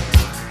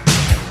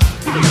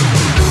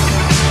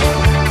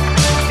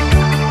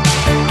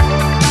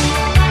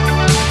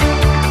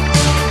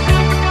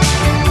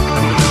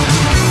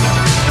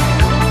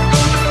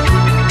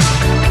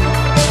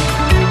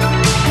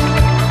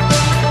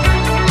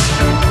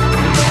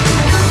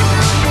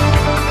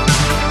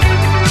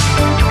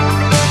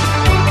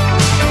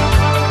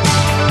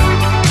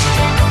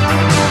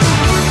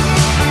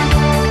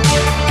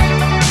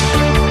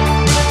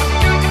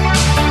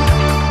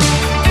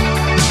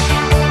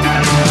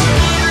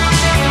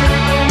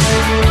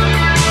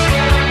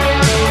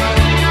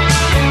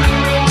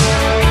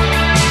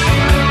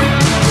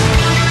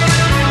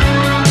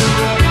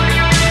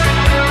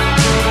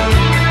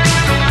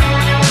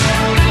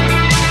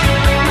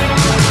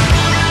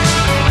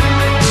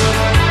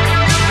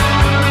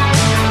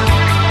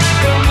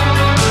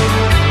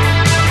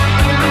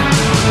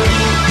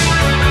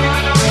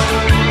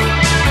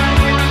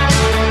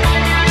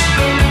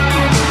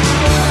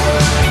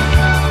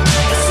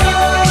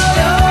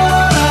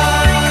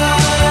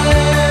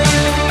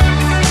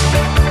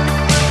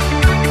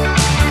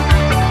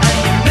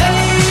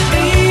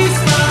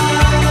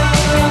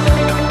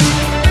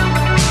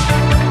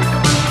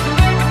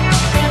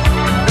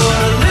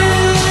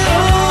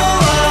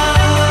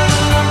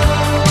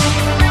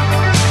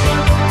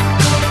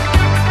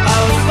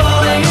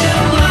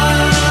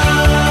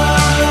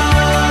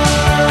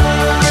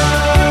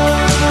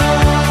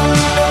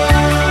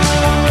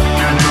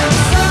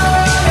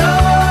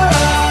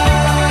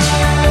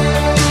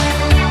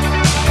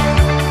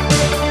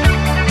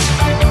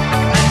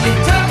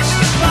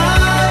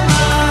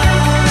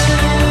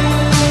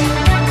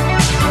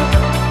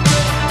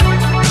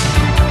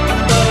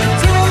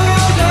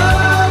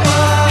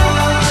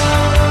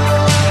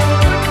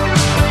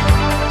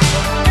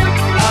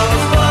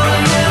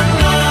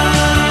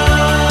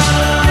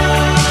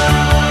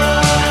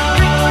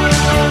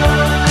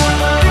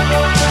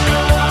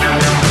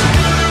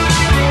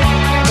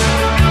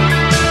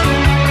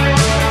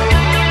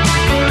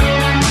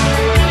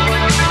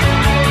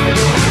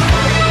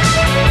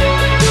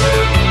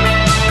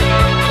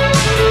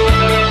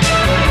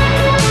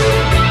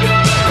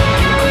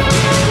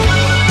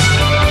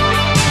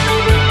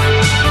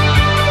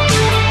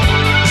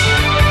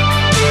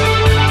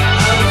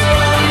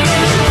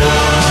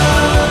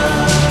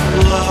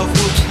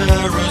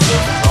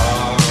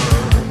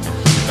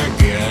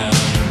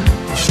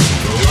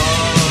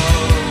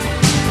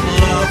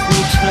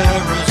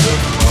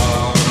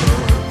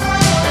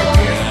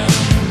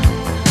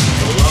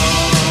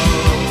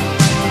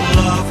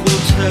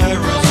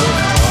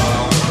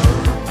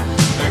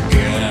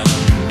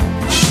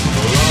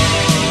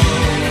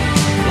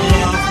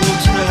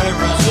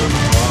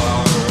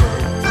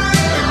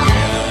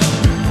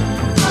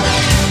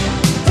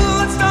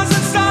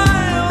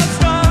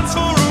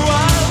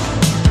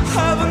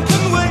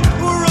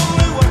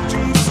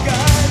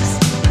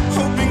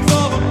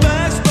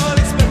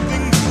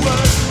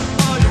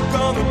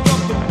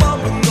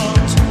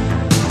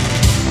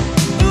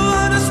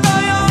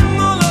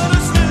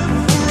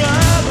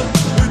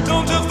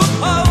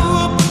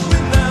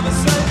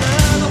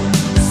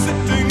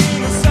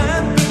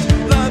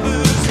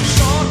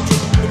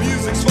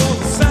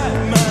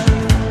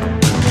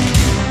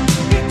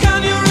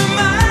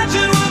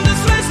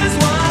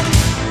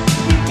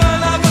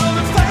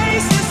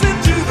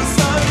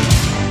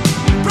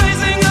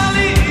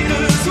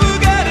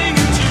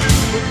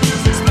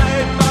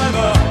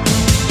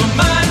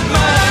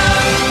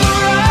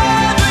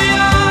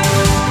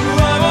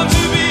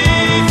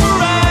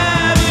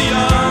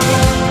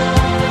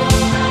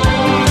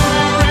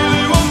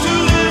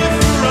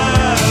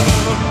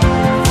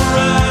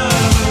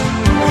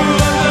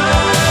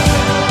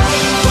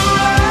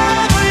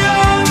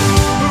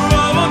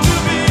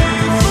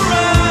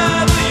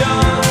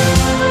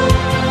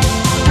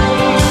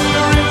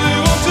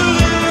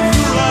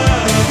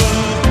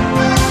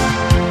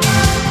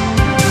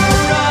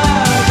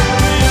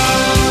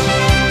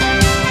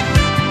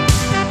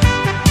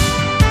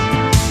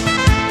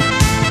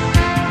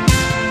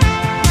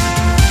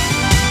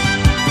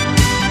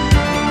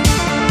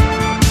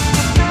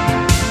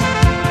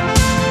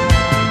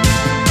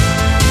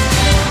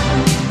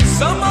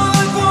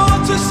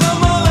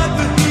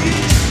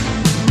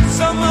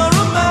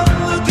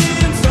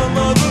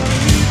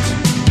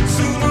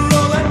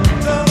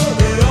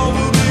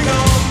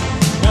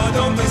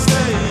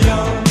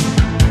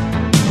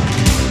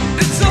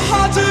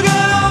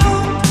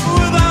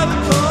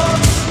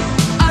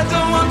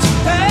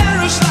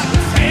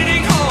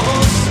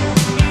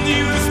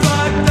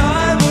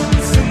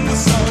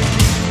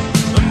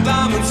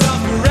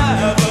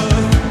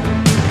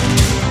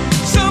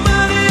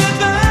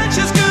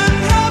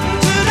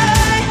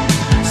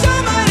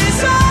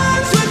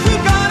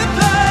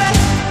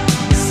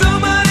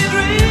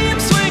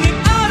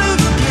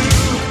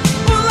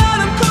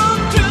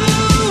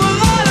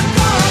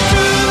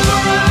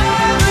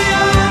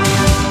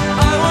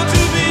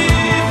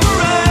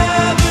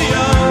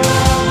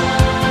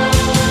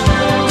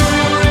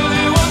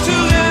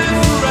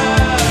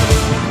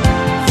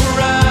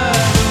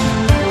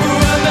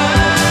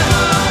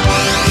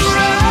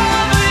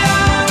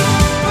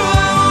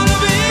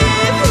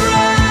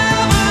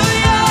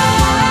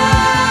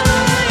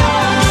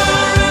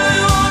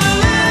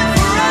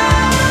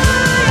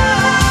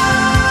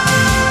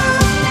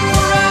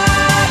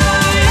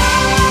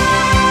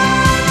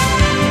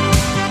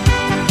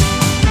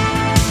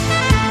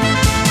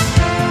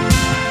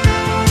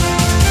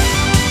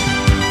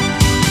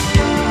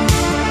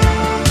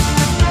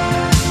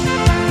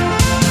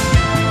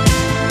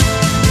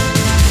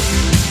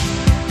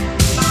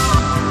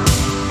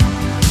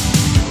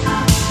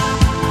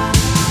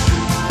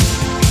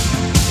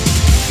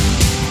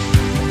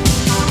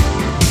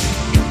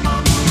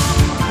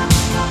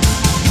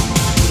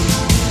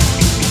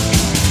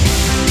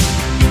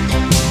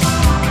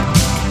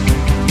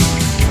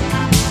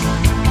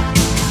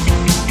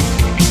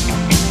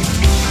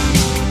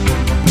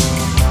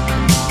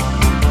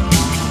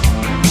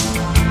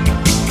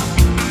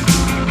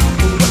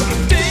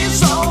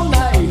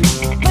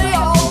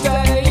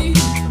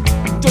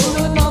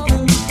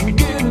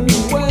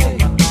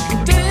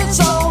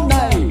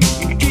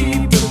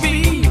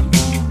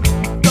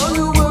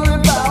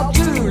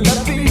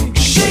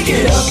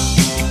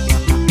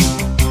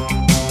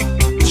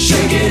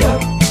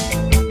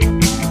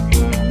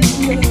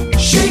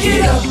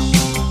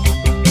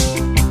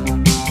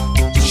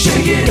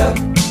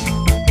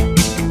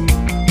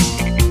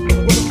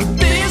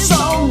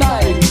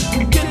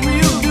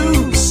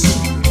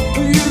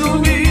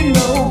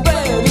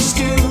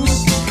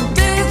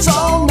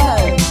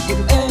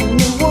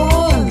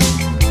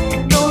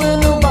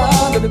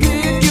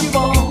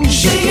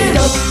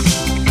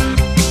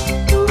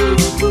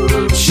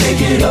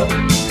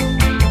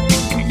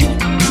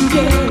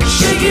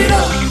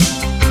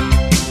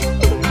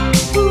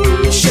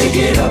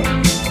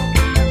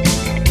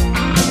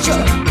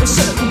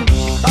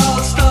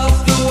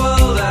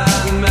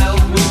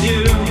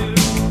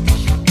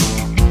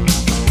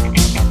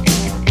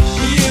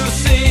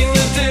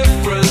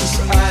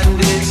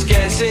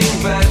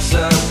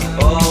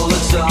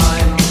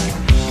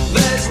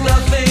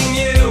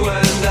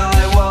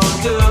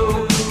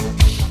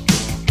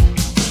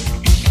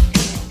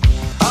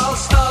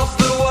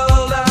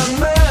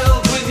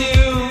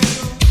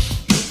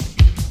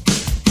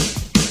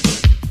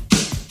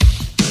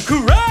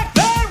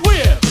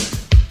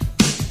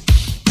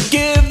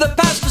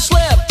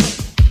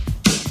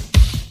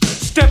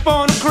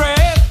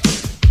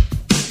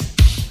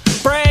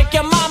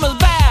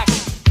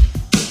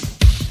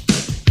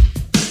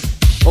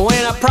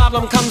 a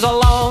problem comes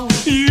along,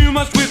 you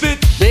must whip it.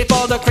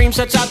 before the cream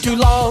sets out too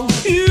long,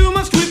 You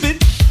must whip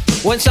it.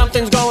 when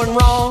something's going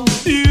wrong,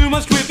 You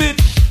must whip it.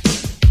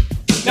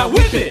 Now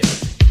whip it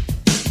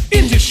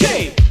into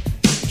shape.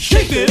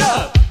 Shape it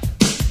up.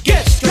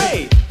 Get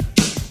straight.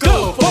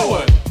 Go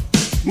forward.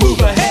 Move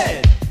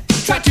ahead.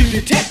 Try to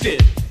detect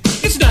it.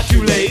 It's not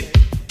too late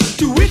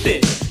to whip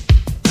it.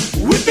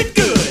 Whip it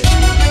good.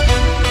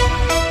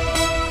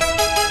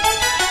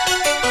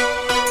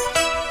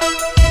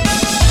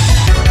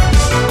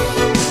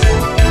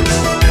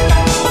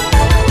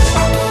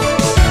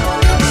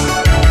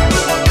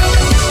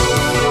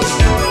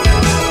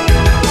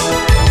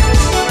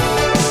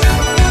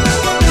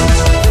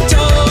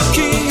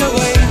 Talking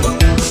away,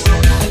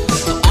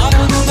 I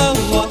don't know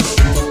what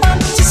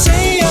to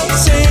say. I'll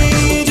say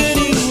it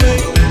anyway.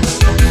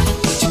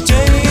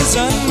 Today is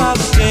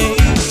another day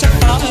to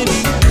find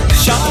you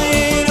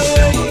shine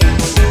away.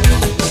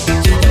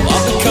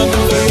 I'll become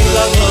a very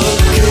lover.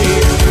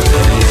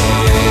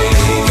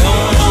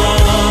 Take on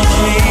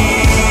me,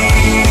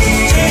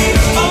 take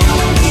on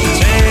me,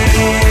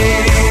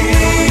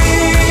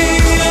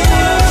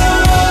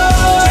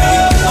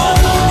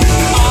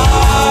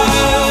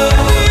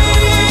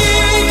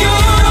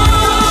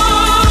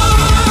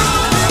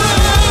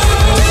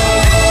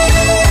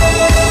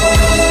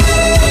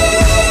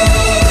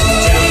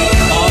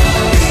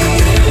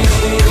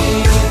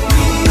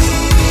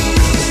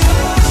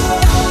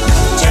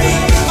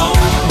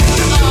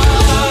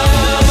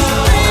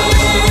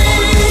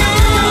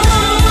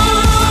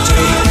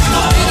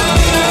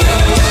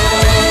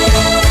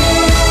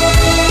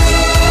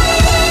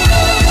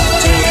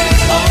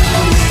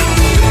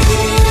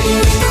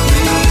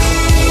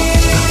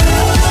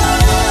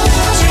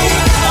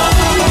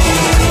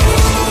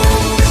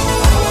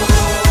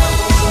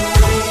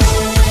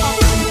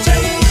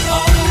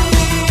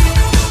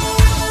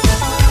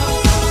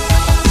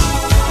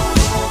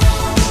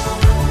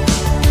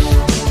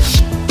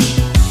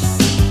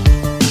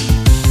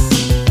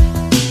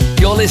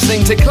 You're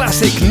listening to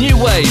Classic New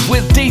Wave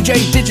with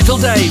DJ Digital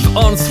Dave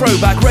on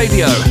Throwback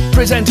Radio,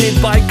 presented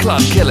by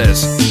Club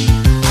Killers.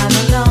 I'm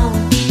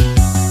alone,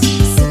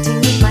 sitting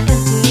with my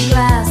empty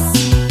glass.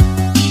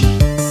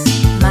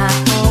 My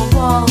old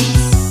walls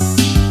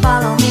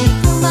follow me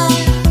through my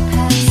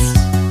past.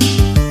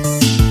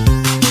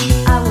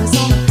 I was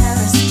on a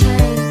Paris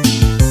train.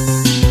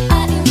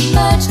 I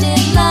emerged in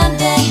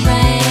London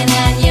rain,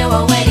 and you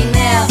were waiting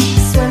there,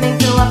 swimming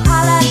through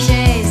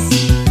apologies.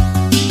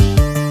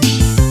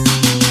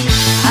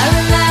 I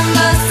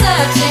remember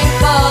searching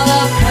for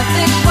the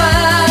perfect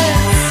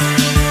words.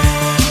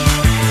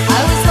 I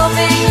was hoping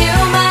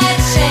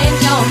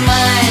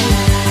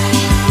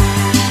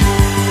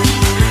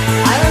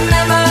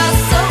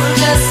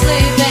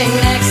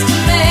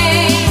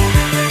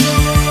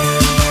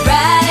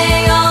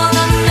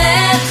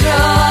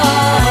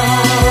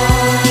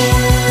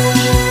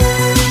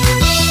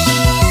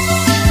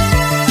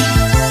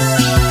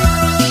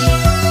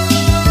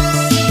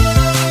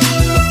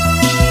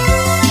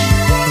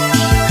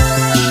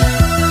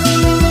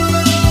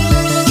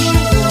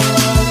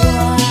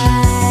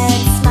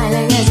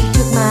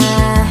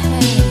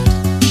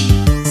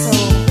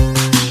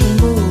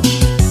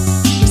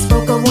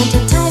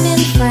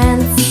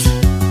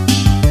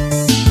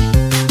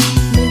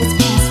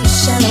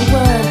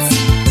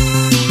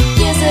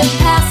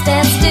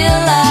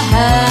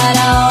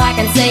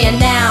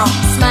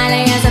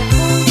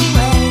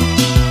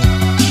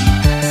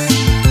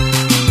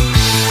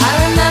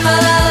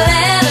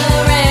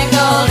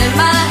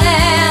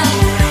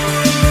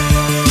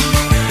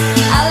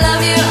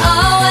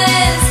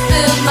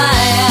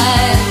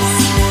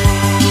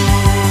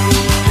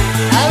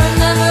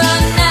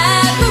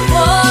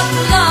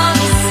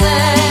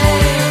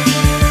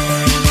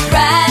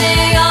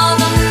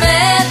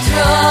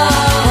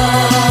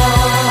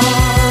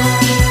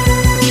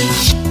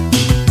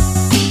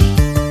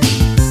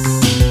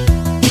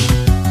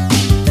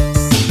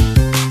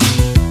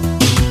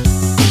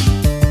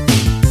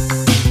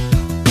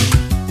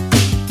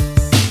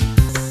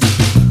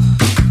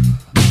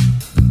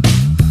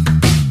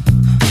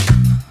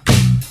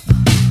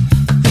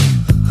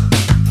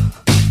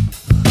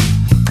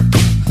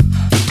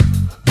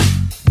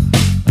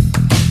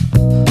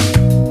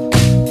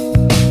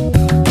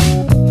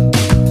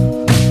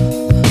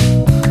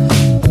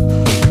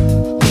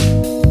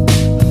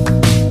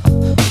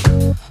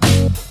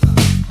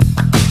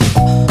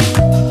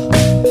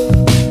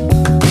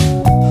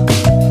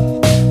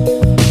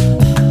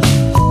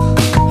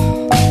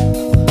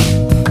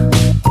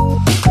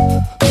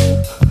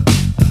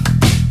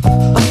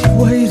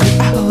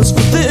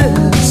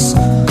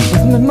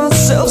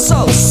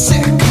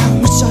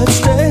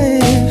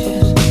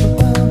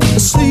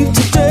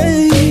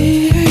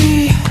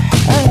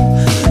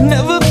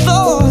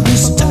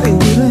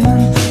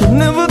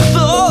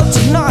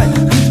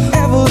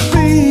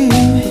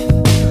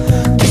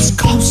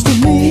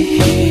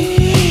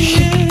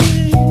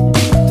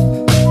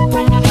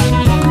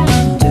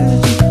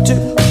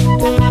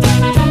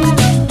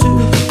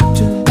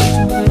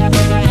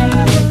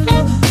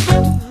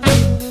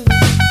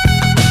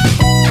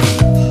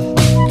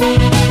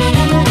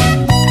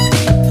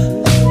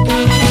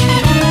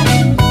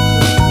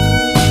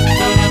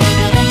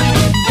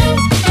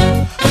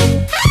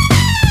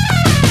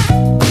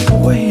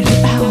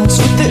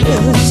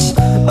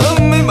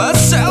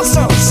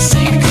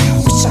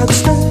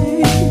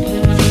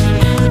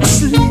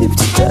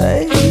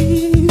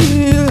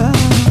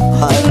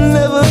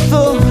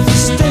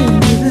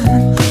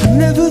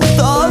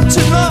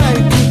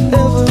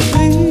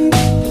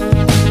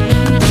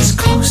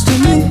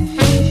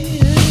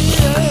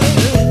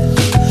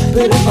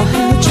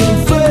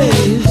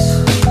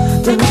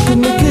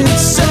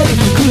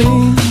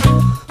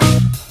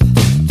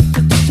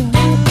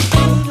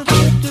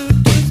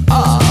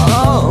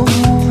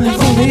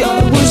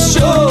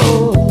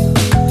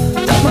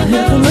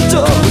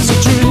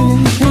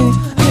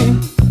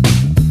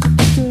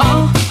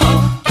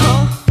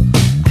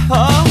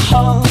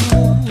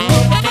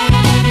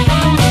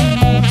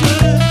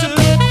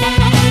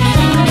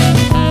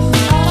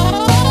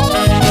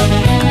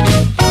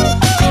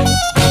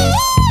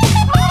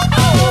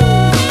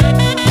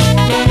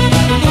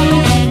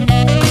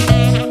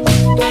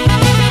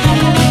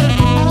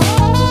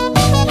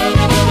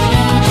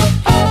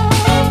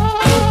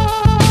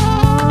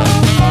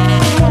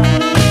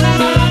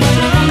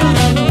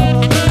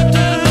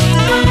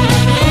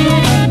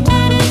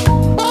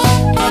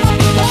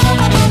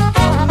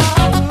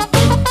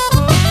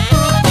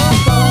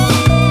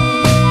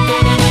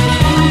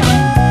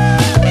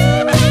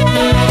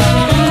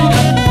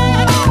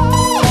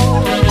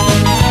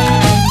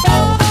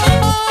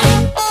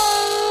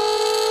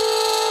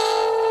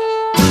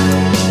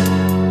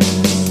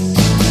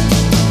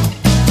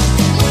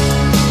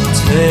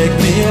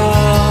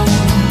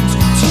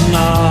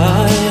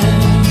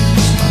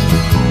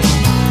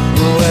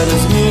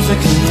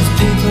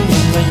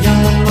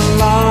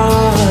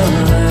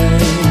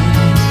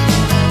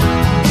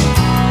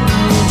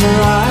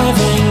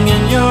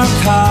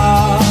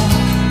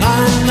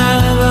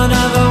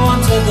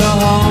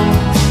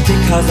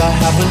 'cause I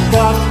haven't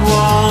got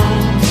one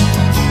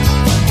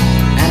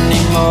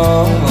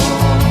anymore.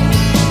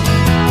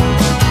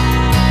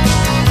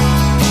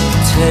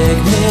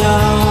 Take me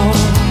out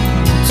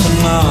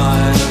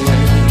tonight,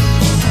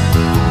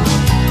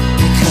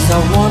 because I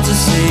want to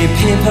see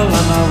people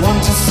and I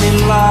want to see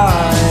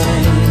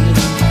light.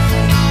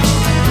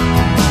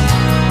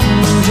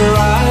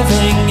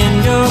 Driving in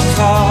your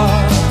car,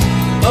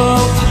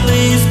 oh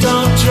please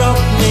don't drop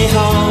me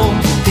home,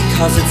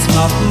 because it's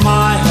not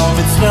my home,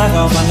 it's their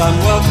home and I'm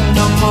welcome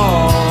no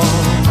more.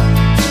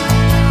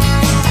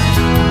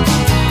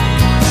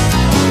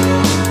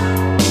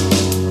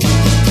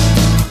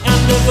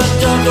 And if a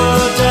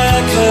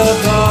double-decker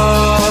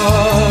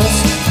bus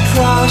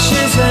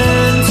crashes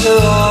into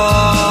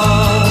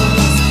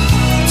us,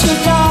 to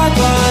die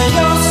by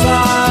your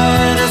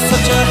side is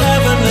such a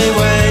heavenly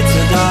way to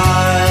die.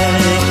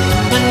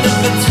 And if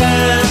a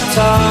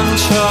 10-ton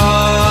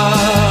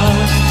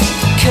truck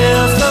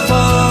kills the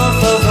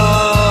both of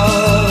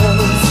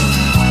us,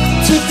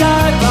 to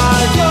die by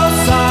your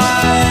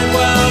side,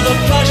 well, the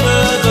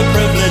pleasure, the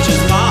privilege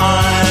is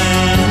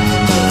mine.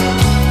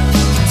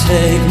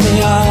 Take me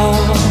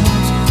out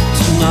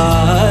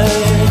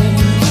tonight,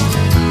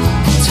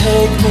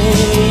 take me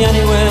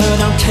anywhere,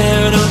 don't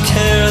care, don't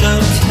care,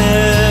 don't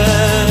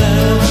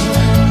care.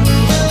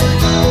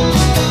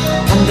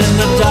 And in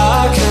the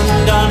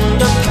darkened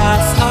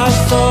underpass I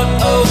thought,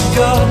 oh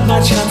God, my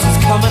chance has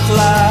come at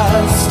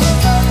last.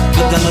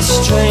 But then a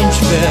strange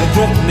fear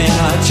gripped me and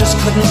I just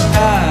couldn't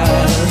ask.